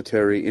my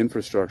military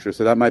infrastructure,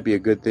 so that might be a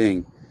good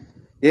thing.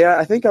 Yeah,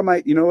 I think I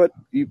might. You know what,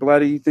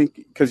 Blatty, you think,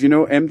 because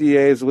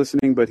MDA is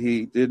listening, but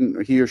he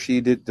or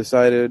she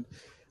decided,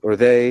 or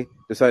they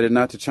decided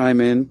not to chime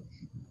in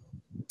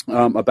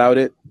about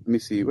it. Let me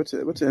see. What's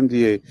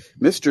MDA?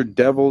 Mr.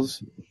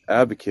 Devil's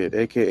Advocate,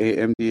 aka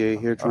MDA,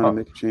 here trying to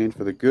make a change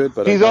for the good,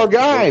 but He's our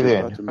guy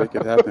then. to make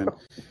it happen.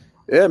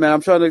 Yeah, man,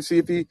 I'm trying to see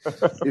if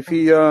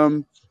he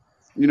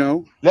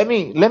Let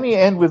me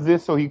end with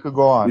this so he could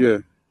go on. Yeah.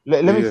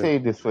 Let me say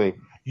it this way.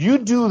 You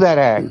do that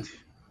act.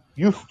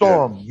 You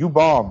storm. You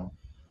bomb.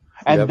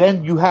 And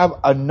then you have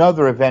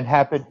another event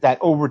happen that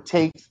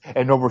overtakes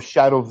and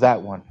overshadows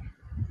that one.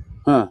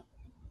 Huh.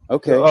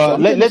 Okay.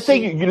 Let's say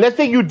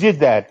you did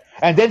that,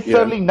 and then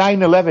suddenly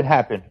 9/11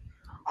 happened.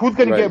 Who's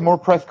going to get more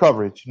press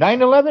coverage?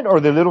 9/11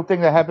 or the little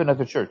thing that happened at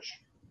the church?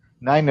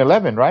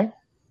 9/11, right?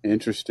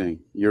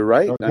 Interesting. You're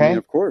right. Okay. I mean,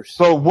 of course.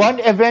 So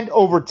one event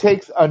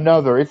overtakes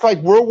another. It's like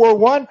World War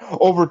I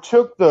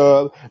overtook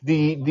the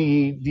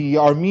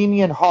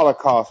Armenian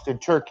Holocaust in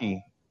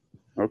Turkey.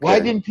 Okay. Why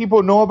didn't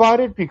people know about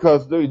it?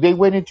 Because they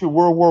went into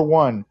World War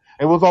I.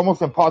 It was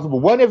almost impossible.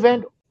 One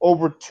event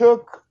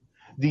overtook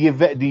the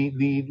event,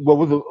 what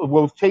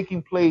was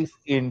taking place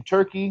in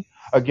Turkey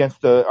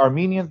against the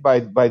Armenians by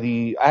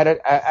the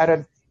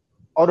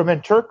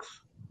Ottoman Turks.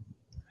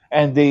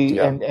 And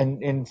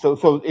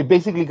so it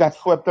basically got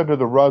swept under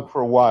the rug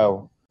for a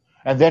while.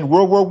 And then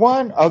World War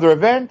I, other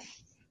events,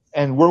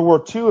 and World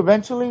War II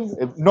eventually,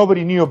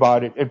 nobody knew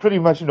about it. And pretty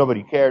much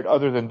nobody cared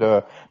other than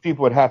the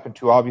people it happened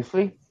to,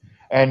 obviously.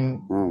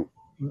 And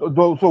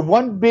so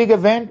one big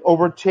event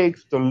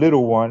overtakes the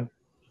little one,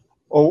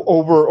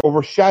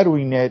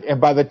 overshadowing it. And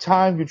by the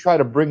time you try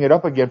to bring it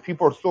up again,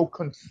 people are so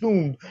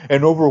consumed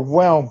and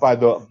overwhelmed by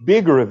the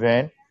bigger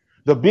event,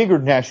 the bigger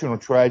national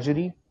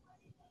tragedy,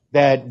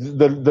 that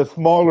the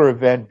smaller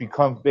event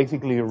becomes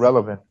basically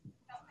irrelevant.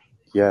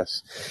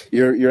 Yes,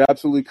 you're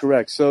absolutely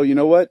correct. So you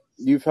know what?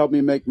 You've helped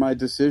me make my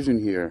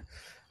decision here.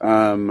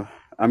 I'm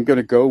going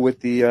to go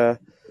with the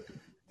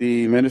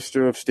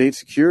Minister of State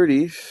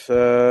Security's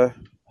a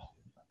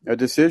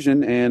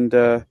decision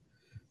and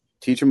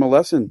teach him a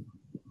lesson.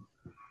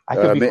 I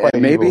could be quite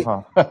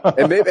evil, huh?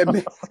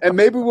 and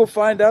maybe we'll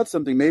find out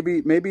something.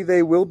 Maybe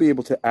they will be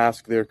able to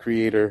ask their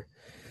creator.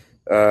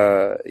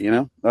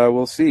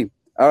 We'll see.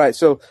 All right,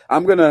 so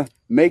I'm going to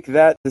make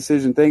that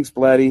decision. Thanks,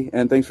 Blatty,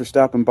 and thanks for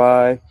stopping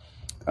by.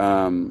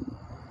 I'm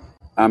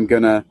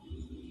going to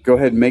go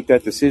ahead and make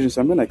that decision.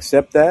 So I'm going to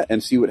accept that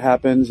and see what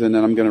happens, and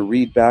then I'm going to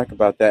read back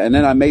about that. And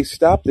then I may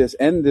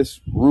end this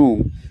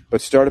room,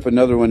 but start up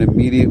another one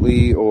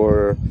immediately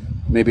or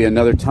maybe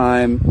another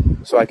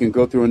time so I can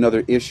go through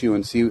another issue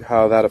and see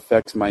how that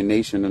affects my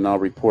nation, and I'll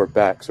report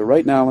back. So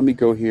right now, let me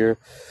go here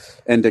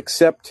and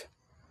accept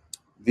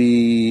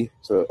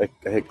so I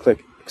hit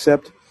click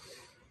accept.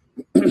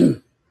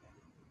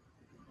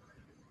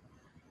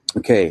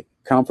 Okay,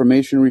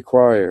 confirmation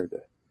required.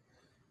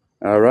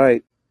 All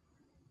right.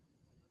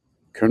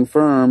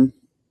 Confirm.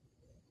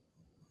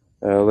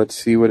 Let's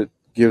see what it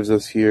gives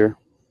us here.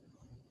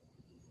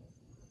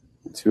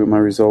 Let's see what my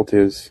result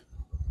is.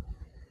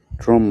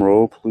 Drum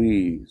roll,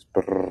 please.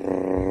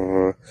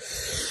 Brrr.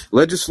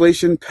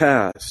 Legislation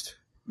passed.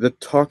 The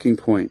talking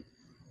point.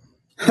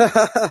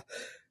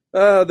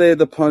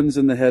 The puns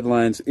in the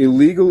headlines.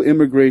 Illegal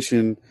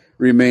immigration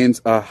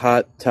remains a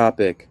hot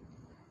topic.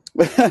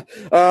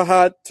 A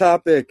hot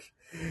topic.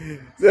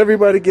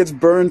 Everybody gets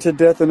burned to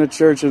death in a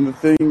church, and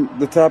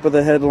the top of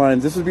the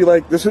headlines. This would be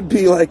like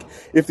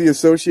if the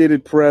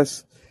Associated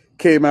Press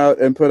came out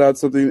and put out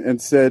something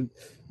and said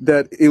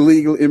that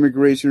illegal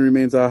immigration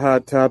remains a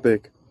hot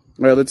topic.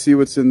 All right, let's see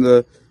what's in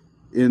the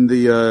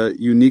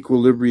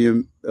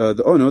UniquilibriuM.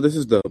 This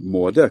is the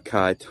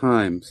Mordecai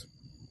Times.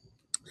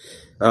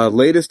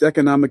 Latest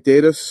economic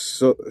data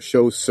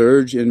shows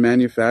surge in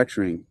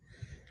manufacturing.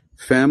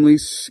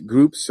 Families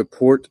groups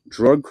support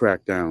drug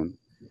crackdown.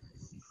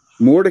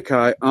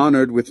 Mordecai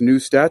honored with new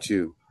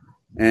statue.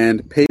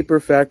 And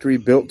paper factory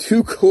built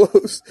too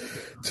close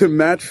to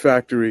match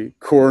factory,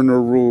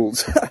 coroner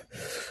rules.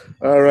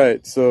 All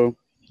right, so,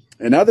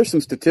 and now there's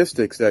some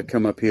statistics that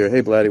come up here.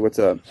 Hey, Blatty, what's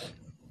up?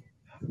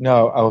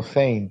 No, I was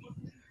saying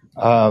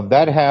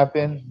that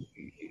happened,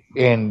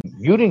 and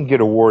you didn't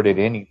get awarded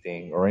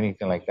anything or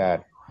anything like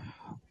that.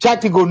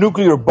 Tactical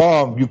nuclear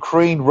bomb,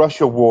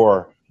 Ukraine-Russia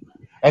war.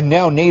 And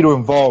now NATO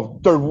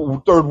involved, third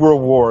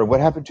World War. What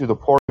happened to the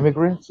poor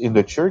immigrants in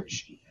the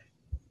church?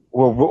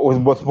 Well,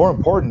 what's more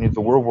important is the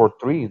World War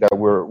III that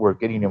we're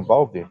getting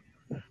involved in.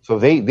 So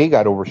they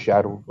got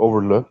overshadowed,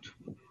 overlooked,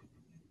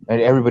 and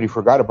everybody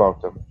forgot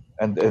about them.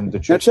 And the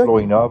church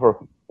blowing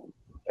up.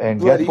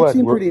 Guess what?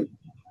 You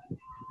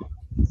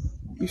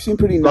seem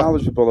pretty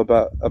knowledgeable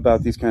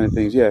about these kind of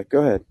things. Yeah,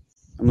 go ahead.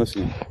 I'm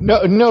listening.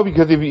 No,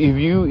 because if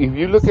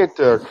you look at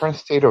the current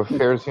state of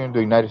affairs here in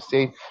the United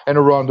States and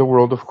around the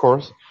world, of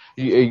course,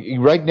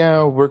 right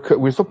now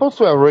we're supposed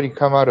to already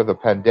come out of the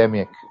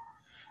pandemic,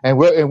 and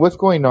what's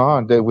going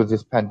on with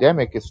this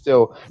pandemic is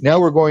still now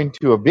we're going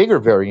to a bigger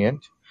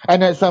variant,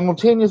 And then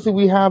simultaneously,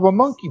 we have a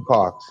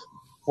monkeypox.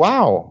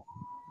 Wow.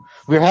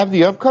 We have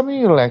the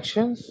upcoming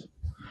elections,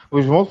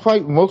 which most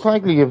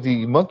likely, if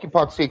the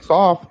monkeypox takes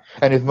off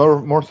and is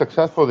more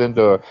successful than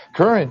the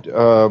current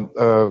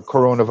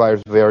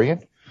coronavirus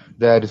variant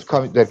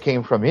that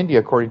came from India,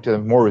 according to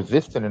them, more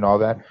resistant and all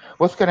that,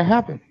 what's going to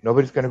happen?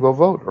 Nobody's going to go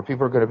vote, or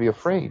people are going to be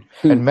afraid,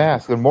 and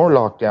masks, and more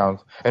lockdowns,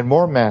 and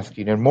more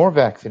masking, and more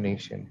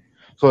vaccination.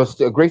 So it's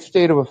a great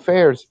state of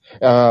affairs,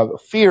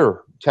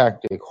 fear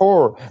tactic,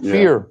 horror,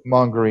 fear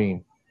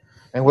mongering.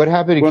 And what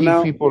happened to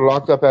keep people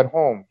locked up at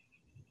home?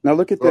 Now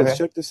look at Go this. ahead.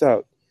 Check this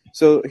out.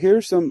 So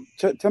here's some.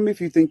 Tell me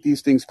if you think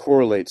these things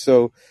correlate.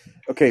 So,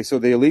 okay, so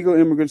the illegal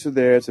immigrants are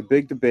there. It's a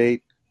big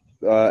debate,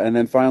 and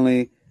then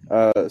finally,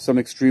 some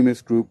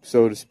extremist group,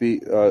 so to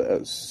speak,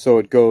 so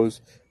it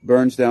goes,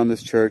 burns down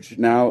this church.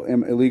 Now,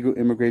 illegal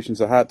immigration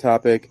is a hot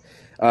topic.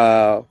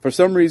 For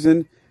some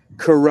reason,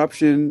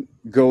 corruption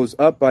goes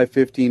up by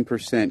 15%.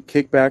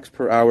 Kickbacks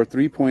per hour,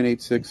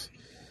 3.86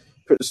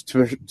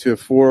 to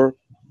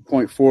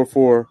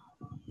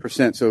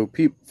 4.44%. So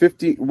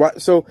 50.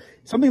 So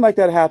something like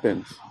that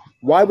happens.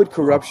 Why would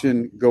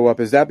corruption go up?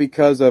 Is that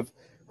because of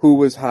who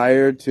was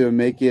hired to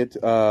make it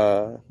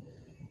to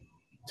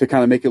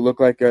kind of make it look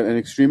like an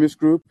extremist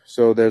group?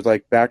 So there's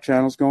like back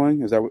channels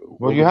going. Is that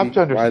well? You have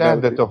to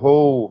understand that the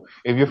whole.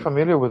 If you're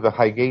familiar with the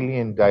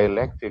Hegelian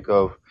dialectic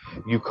of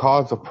you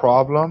cause a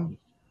problem,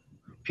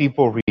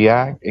 people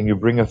react, and you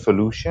bring a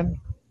solution.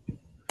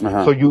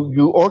 So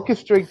you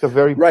orchestrate the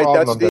very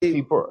problem that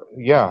people.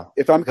 Yeah.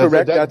 If I'm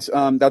correct, that's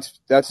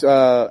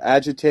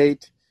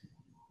agitate.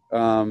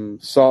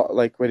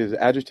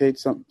 Agitate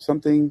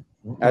something.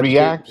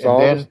 React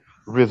and then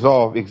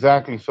resolve.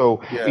 Exactly.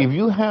 So if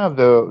you have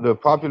the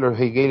popular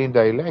Hegelian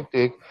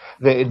dialectic,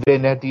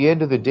 then at the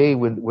end of the day,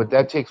 when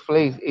that takes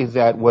place, is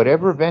that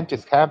whatever event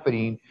is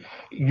happening,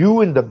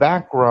 you in the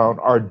background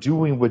are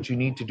doing what you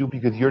need to do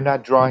because you're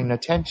not drawing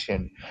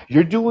attention.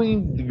 You're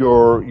doing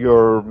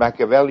your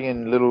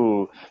Machiavellian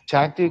little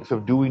tactics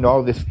of doing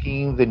all the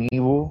schemes and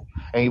evil,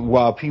 and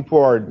while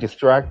people are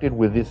distracted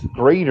with this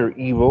greater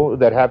evil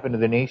that happened to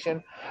the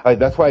nation.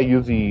 That's why I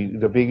use the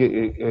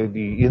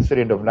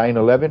incident of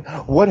 9/11.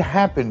 What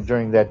happened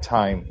during that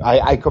time?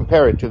 I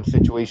compare it to the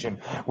situation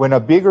when a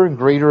bigger and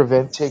greater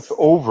event takes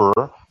over.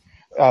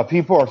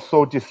 People are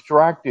so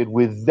distracted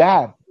with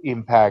that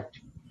impact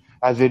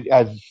as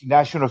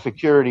national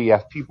security,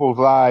 as people's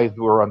lives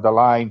were on the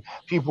line,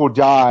 people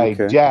died,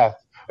 death,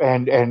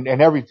 and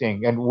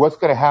everything. And what's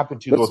going to happen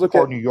to those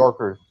poor New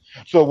Yorkers?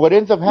 So what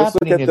ends up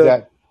happening is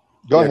that.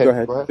 Go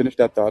ahead. Finish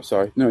that thought.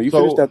 Sorry. No, you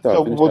finish that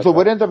thought. So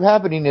what ends up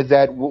happening is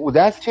that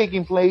that's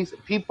taking place.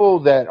 People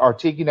that are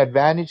taking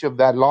advantage of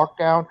that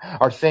lockdown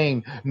are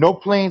saying no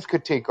planes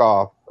could take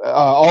off.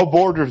 All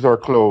borders are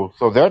closed.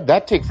 So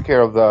that takes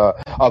care of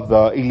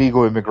the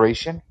illegal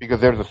immigration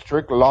because there's a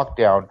strict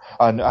lockdown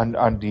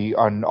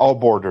on all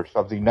borders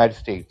of the United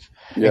States,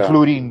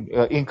 including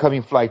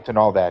incoming flights and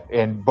all that,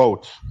 and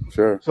boats.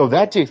 Sure. So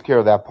that takes care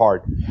of that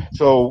part.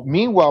 So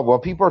meanwhile, while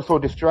people are so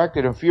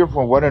distracted and fearful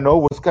and want to know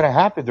what's going to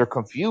happen, they're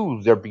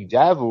confused, they're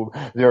bedazzled,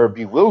 they're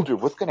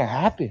bewildered. What's going to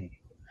happen?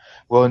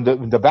 Well,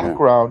 in the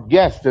background,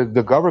 yes, the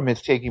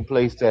government's taking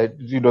place that,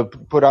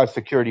 put out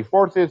security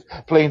forces,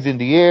 planes in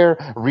the air,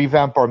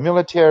 revamp our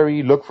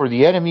military, look for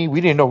the enemy. We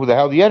didn't know who the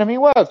hell the enemy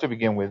was to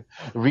begin with,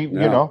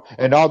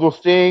 and all those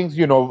things,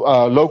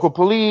 local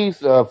police,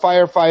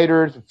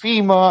 firefighters,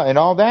 FEMA, and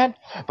all that.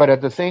 But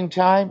at the same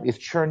time, it's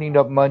churning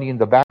up money in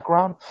the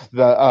background.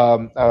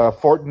 The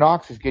Fort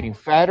Knox is getting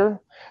fatter.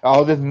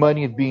 All this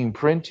money is being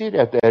printed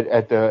at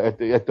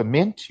the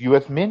Mint,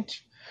 U.S. Mint.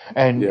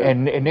 And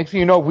next thing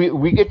you know,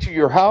 we get you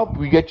your help,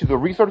 we get you the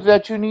resources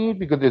that you need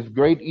because this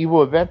great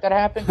evil event that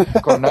happened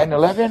called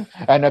 9/11.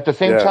 And at the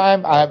same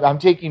time, I'm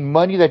taking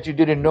money that you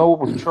didn't know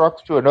was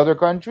trucks to another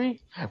country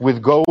with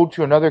gold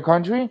to another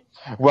country.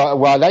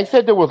 While I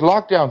said there was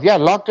lockdowns,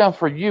 lockdown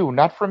for you,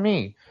 not for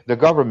me. The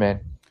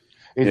government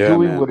is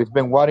doing what it's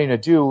been wanting to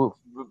do.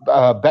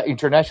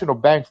 International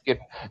banks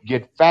get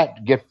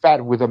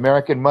fat with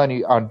American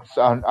money on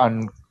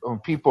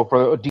people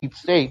for a deep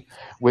state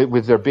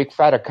with their big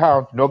fat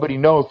account. Nobody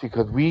knows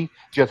because we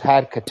just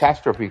had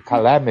catastrophe,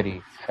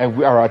 calamity,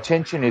 and our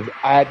attention is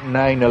at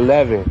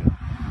 9/11.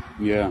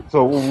 Yeah.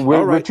 So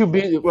we're too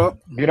busy. Well,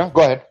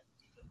 go ahead.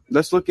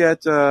 Let's look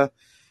at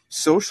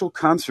social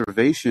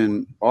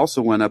conservation.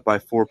 Also went up by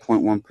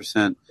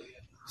 4.1%.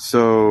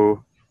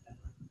 So.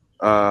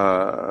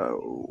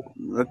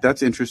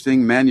 That's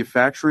interesting.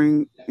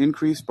 Manufacturing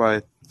increased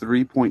by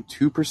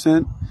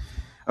 3.2%.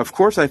 Of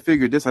course, I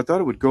figured this. I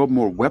thought it would go up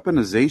more.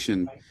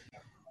 Weaponization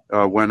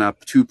went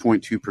up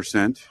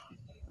 2.2%.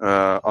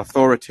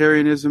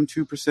 Authoritarianism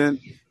 2%.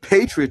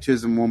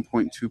 Patriotism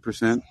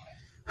 1.2%.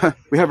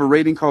 We have a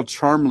rating called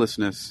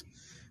charmlessness.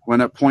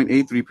 Went up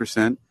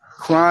 0.83%.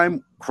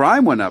 Crime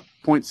went up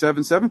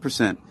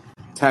 0.77%.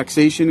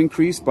 Taxation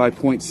increased by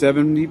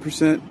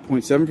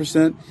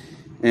 0.7%.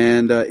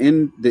 And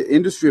in the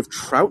industry of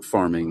trout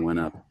farming went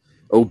up.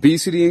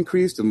 Obesity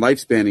increased and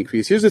lifespan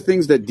increased. Here's the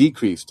things that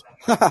decreased.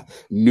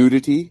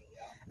 Nudity,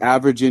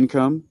 average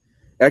income,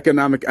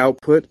 economic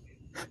output.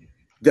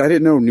 I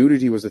didn't know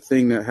nudity was a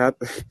thing that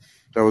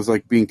that was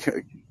like being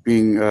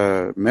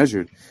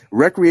measured.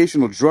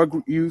 Recreational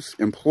drug use,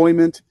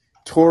 employment,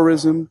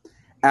 tourism,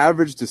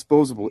 average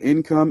disposable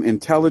income,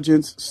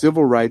 intelligence,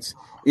 civil rights,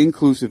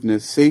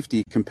 inclusiveness,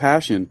 safety,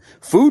 compassion,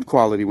 food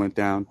quality went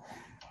down,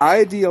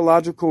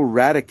 ideological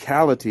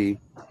radicality,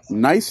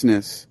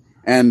 niceness,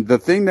 and the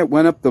thing that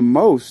went up the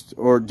most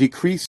or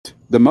decreased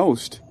the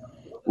most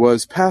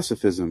was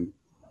pacifism.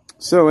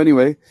 So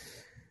anyway,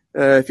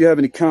 if you have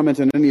any comment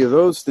on any of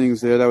those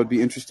things there, that would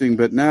be interesting.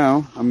 But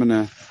now I'm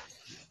gonna.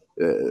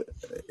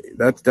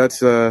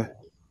 That's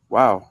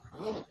wow.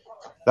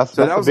 That's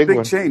So that was a big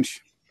one.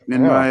 change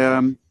in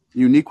my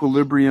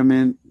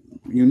UniquilibriuM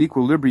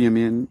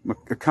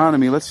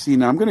economy. Let's see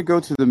now. I'm going to go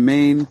to the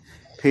main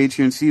page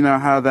here and see now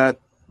how that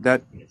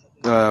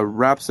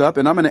wraps up.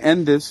 And I'm going to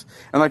end this.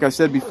 And like I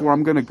said before,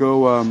 I'm going to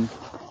go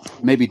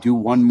maybe do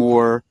one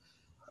more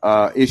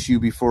issue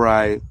before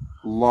I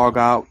log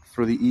out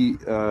for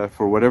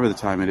for whatever the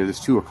time it is.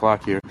 It's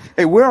 2:00 here.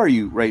 Hey, where are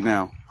you right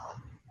now?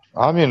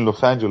 I'm in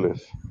Los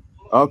Angeles.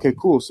 Okay,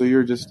 cool. So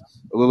you're just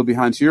a little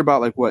behind. So you're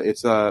about like what?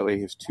 It's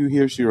it's 2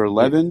 here. So you're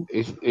 11.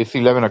 It's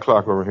 11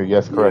 o'clock over here.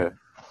 Yes, correct.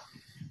 Yeah.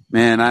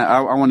 Man,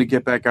 I want to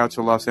get back out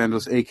to Los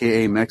Angeles,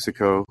 aka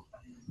Mexico.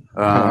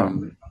 What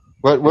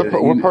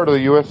part of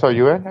the U.S. are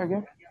you in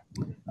again?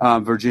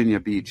 Virginia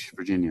Beach,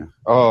 Virginia.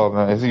 Oh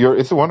man,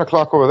 it's 1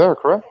 o'clock over there,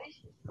 correct?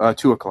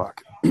 2:00.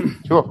 2.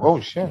 Oh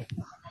shit.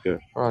 Yeah.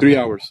 3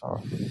 hours.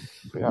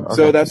 Yeah, okay.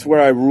 So that's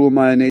where I rule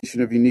my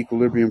nation of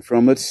Uniquilibrium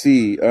from. Let's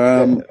see.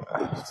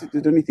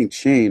 Did anything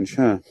change?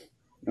 Huh?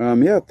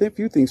 Yeah, a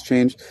few things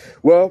changed.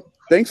 Well,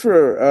 thanks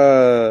for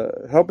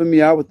helping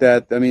me out with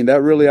that. I mean,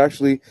 that really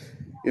actually,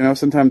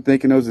 sometimes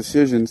making those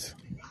decisions.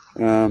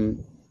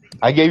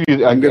 I gave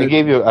you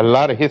a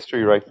lot of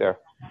history right there.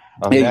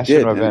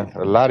 National event,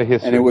 a lot of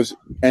history,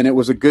 and it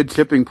was a good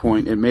tipping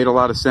point. It made a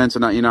lot of sense,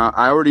 and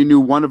I already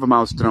knew one of them I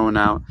was throwing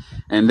out.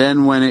 And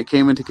then when it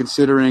came into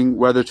considering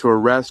whether to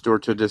arrest or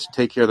to just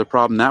take care of the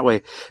problem that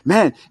way,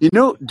 man,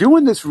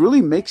 doing this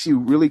really makes you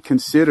really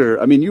consider.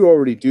 I mean, you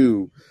already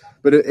do,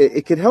 but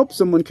it could help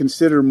someone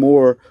consider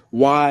more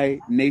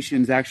why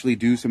nations actually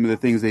do some of the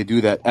things they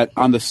do that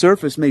on the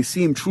surface may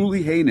seem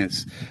truly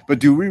heinous. But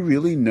do we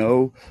really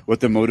know what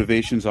the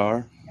motivations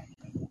are?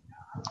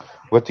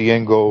 What the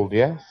end goal?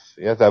 Yes.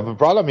 The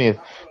problem is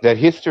that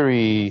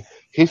history,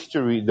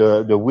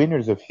 the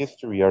winners of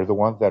history are the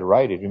ones that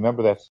write it.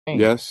 Remember that saying?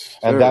 Yes.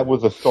 And sir. That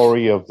was the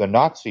story of the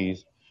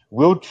Nazis.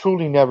 We'll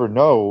truly never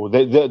know.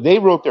 They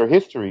wrote their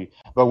history,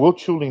 but we'll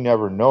truly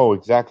never know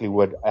exactly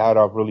what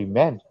Adolf really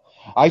meant.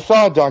 I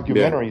saw a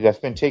documentary that's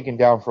been taken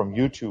down from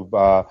YouTube,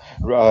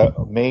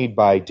 made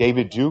by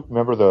David Duke.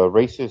 Remember the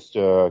racist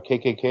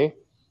KKK,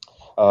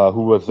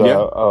 who was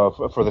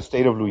for the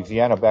state of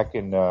Louisiana back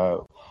in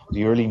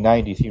the early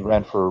 90s. He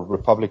ran for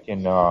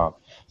Republican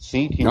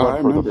seat. He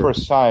won for the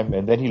first time,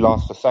 and then he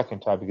lost the second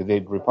time because the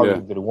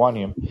Republicans didn't want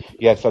him.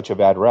 He had such a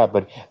bad rap.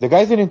 But the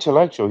guy's an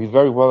intellectual. He's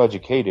very well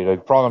educated. The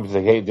problem is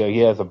that he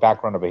has a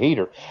background of a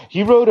hater.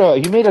 He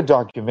made a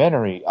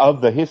documentary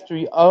of the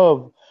history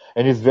of,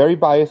 and is very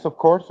biased, of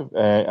course,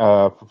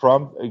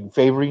 from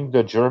favoring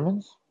the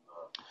Germans.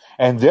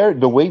 And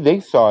the way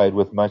they saw it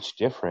was much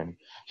different.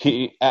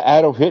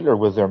 Adolf Hitler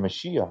was their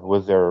Messiah,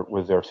 was their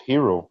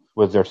hero,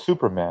 was their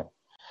Superman.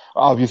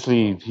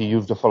 Obviously, he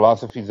used the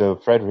philosophies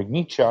of Friedrich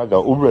Nietzsche, the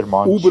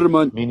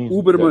Übermensch, meaning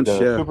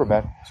the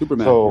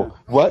Superman. So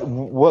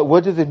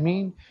what does it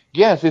mean?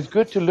 Yes, it's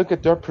good to look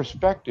at their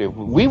perspective.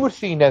 We were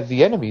seen as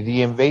the enemy,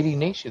 the invading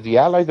nation. The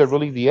Allies are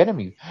really the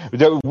enemy.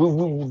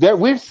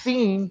 We're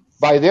seen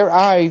by their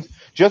eyes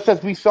just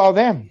as we saw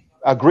them,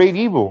 a great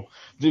evil.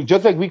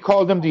 Just like we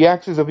called them the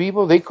axis of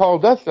evil, they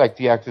called us like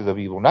the axis of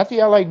evil, not the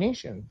Allied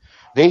nation.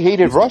 They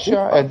hated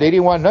Russia, and they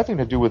didn't want nothing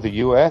to do with the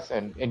U.S.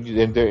 and they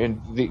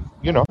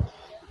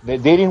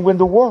didn't win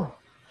the war.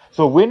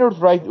 So winners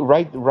write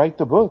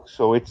the book.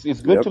 So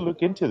it's good to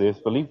look into this.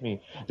 Believe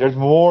me, there's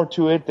more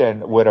to it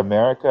than what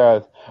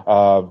America's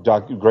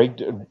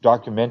great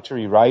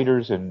documentary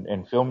writers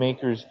and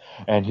filmmakers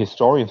and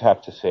historians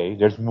have to say.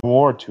 There's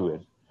more to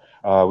it.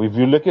 If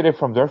you look at it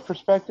from their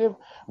perspective,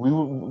 we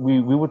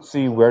would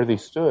see where they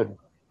stood.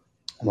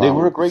 Wow. They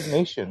were a great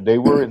nation. They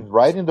were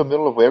right in the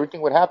middle of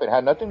everything what happened. It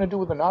had nothing to do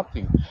with the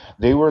Nazis.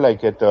 They were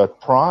like at the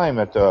prime,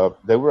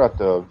 they were at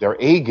their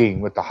A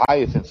game with the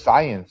highest in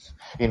science,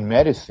 in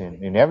medicine,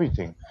 in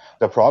everything.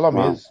 The problem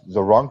is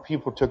the wrong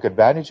people took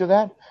advantage of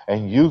that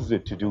and used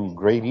it to do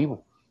great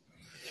evil.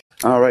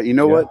 All right. You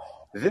know what?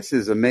 This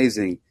is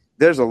amazing.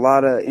 There's a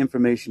lot of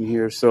information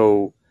here.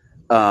 So,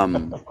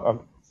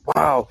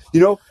 wow.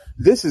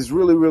 This is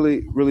really,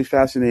 really, really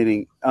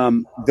fascinating.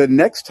 The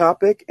next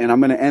topic, and I'm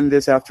going to end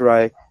this after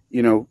I,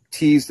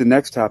 tease the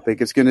next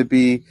topic. It's going to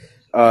be,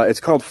 it's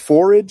called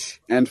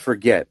Forage and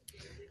Forget.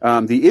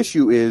 The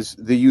issue is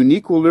the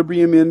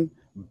UniquilibriuM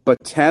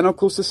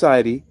Botanical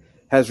Society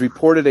has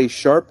reported a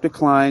sharp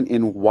decline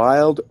in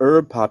wild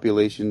herb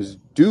populations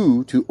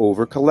due to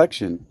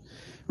overcollection,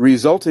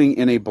 resulting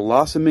in a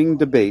blossoming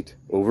debate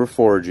over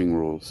foraging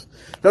rules.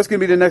 That's going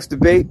to be the next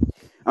debate.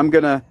 I'm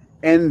going to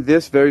end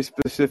this very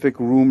specific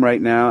room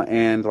right now.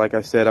 And like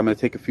I said, I'm going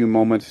to take a few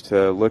moments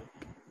to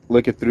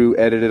look it through,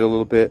 edit it a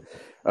little bit,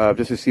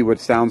 just to see what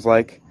it sounds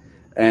like.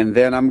 And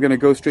then I'm going to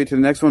go straight to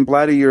the next one.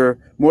 Blatty, you're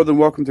more than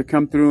welcome to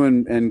come through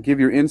and give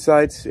your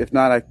insights. If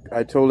not,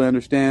 I totally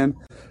understand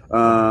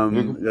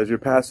as you're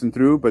passing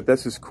through. But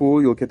this is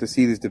cool. You'll get to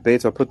see these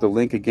debates. I'll put the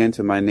link again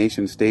to my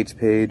Nation States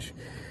page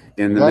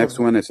in the next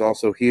one. It's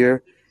also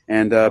here.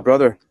 And,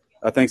 brother,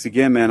 thanks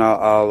again, man.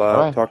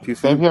 I'll talk to you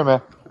soon. Same here,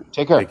 man.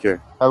 Take care. Take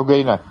care. Have a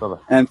great night. Bye-bye.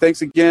 And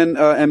thanks again,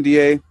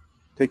 MDA.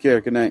 Take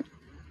care. Good night.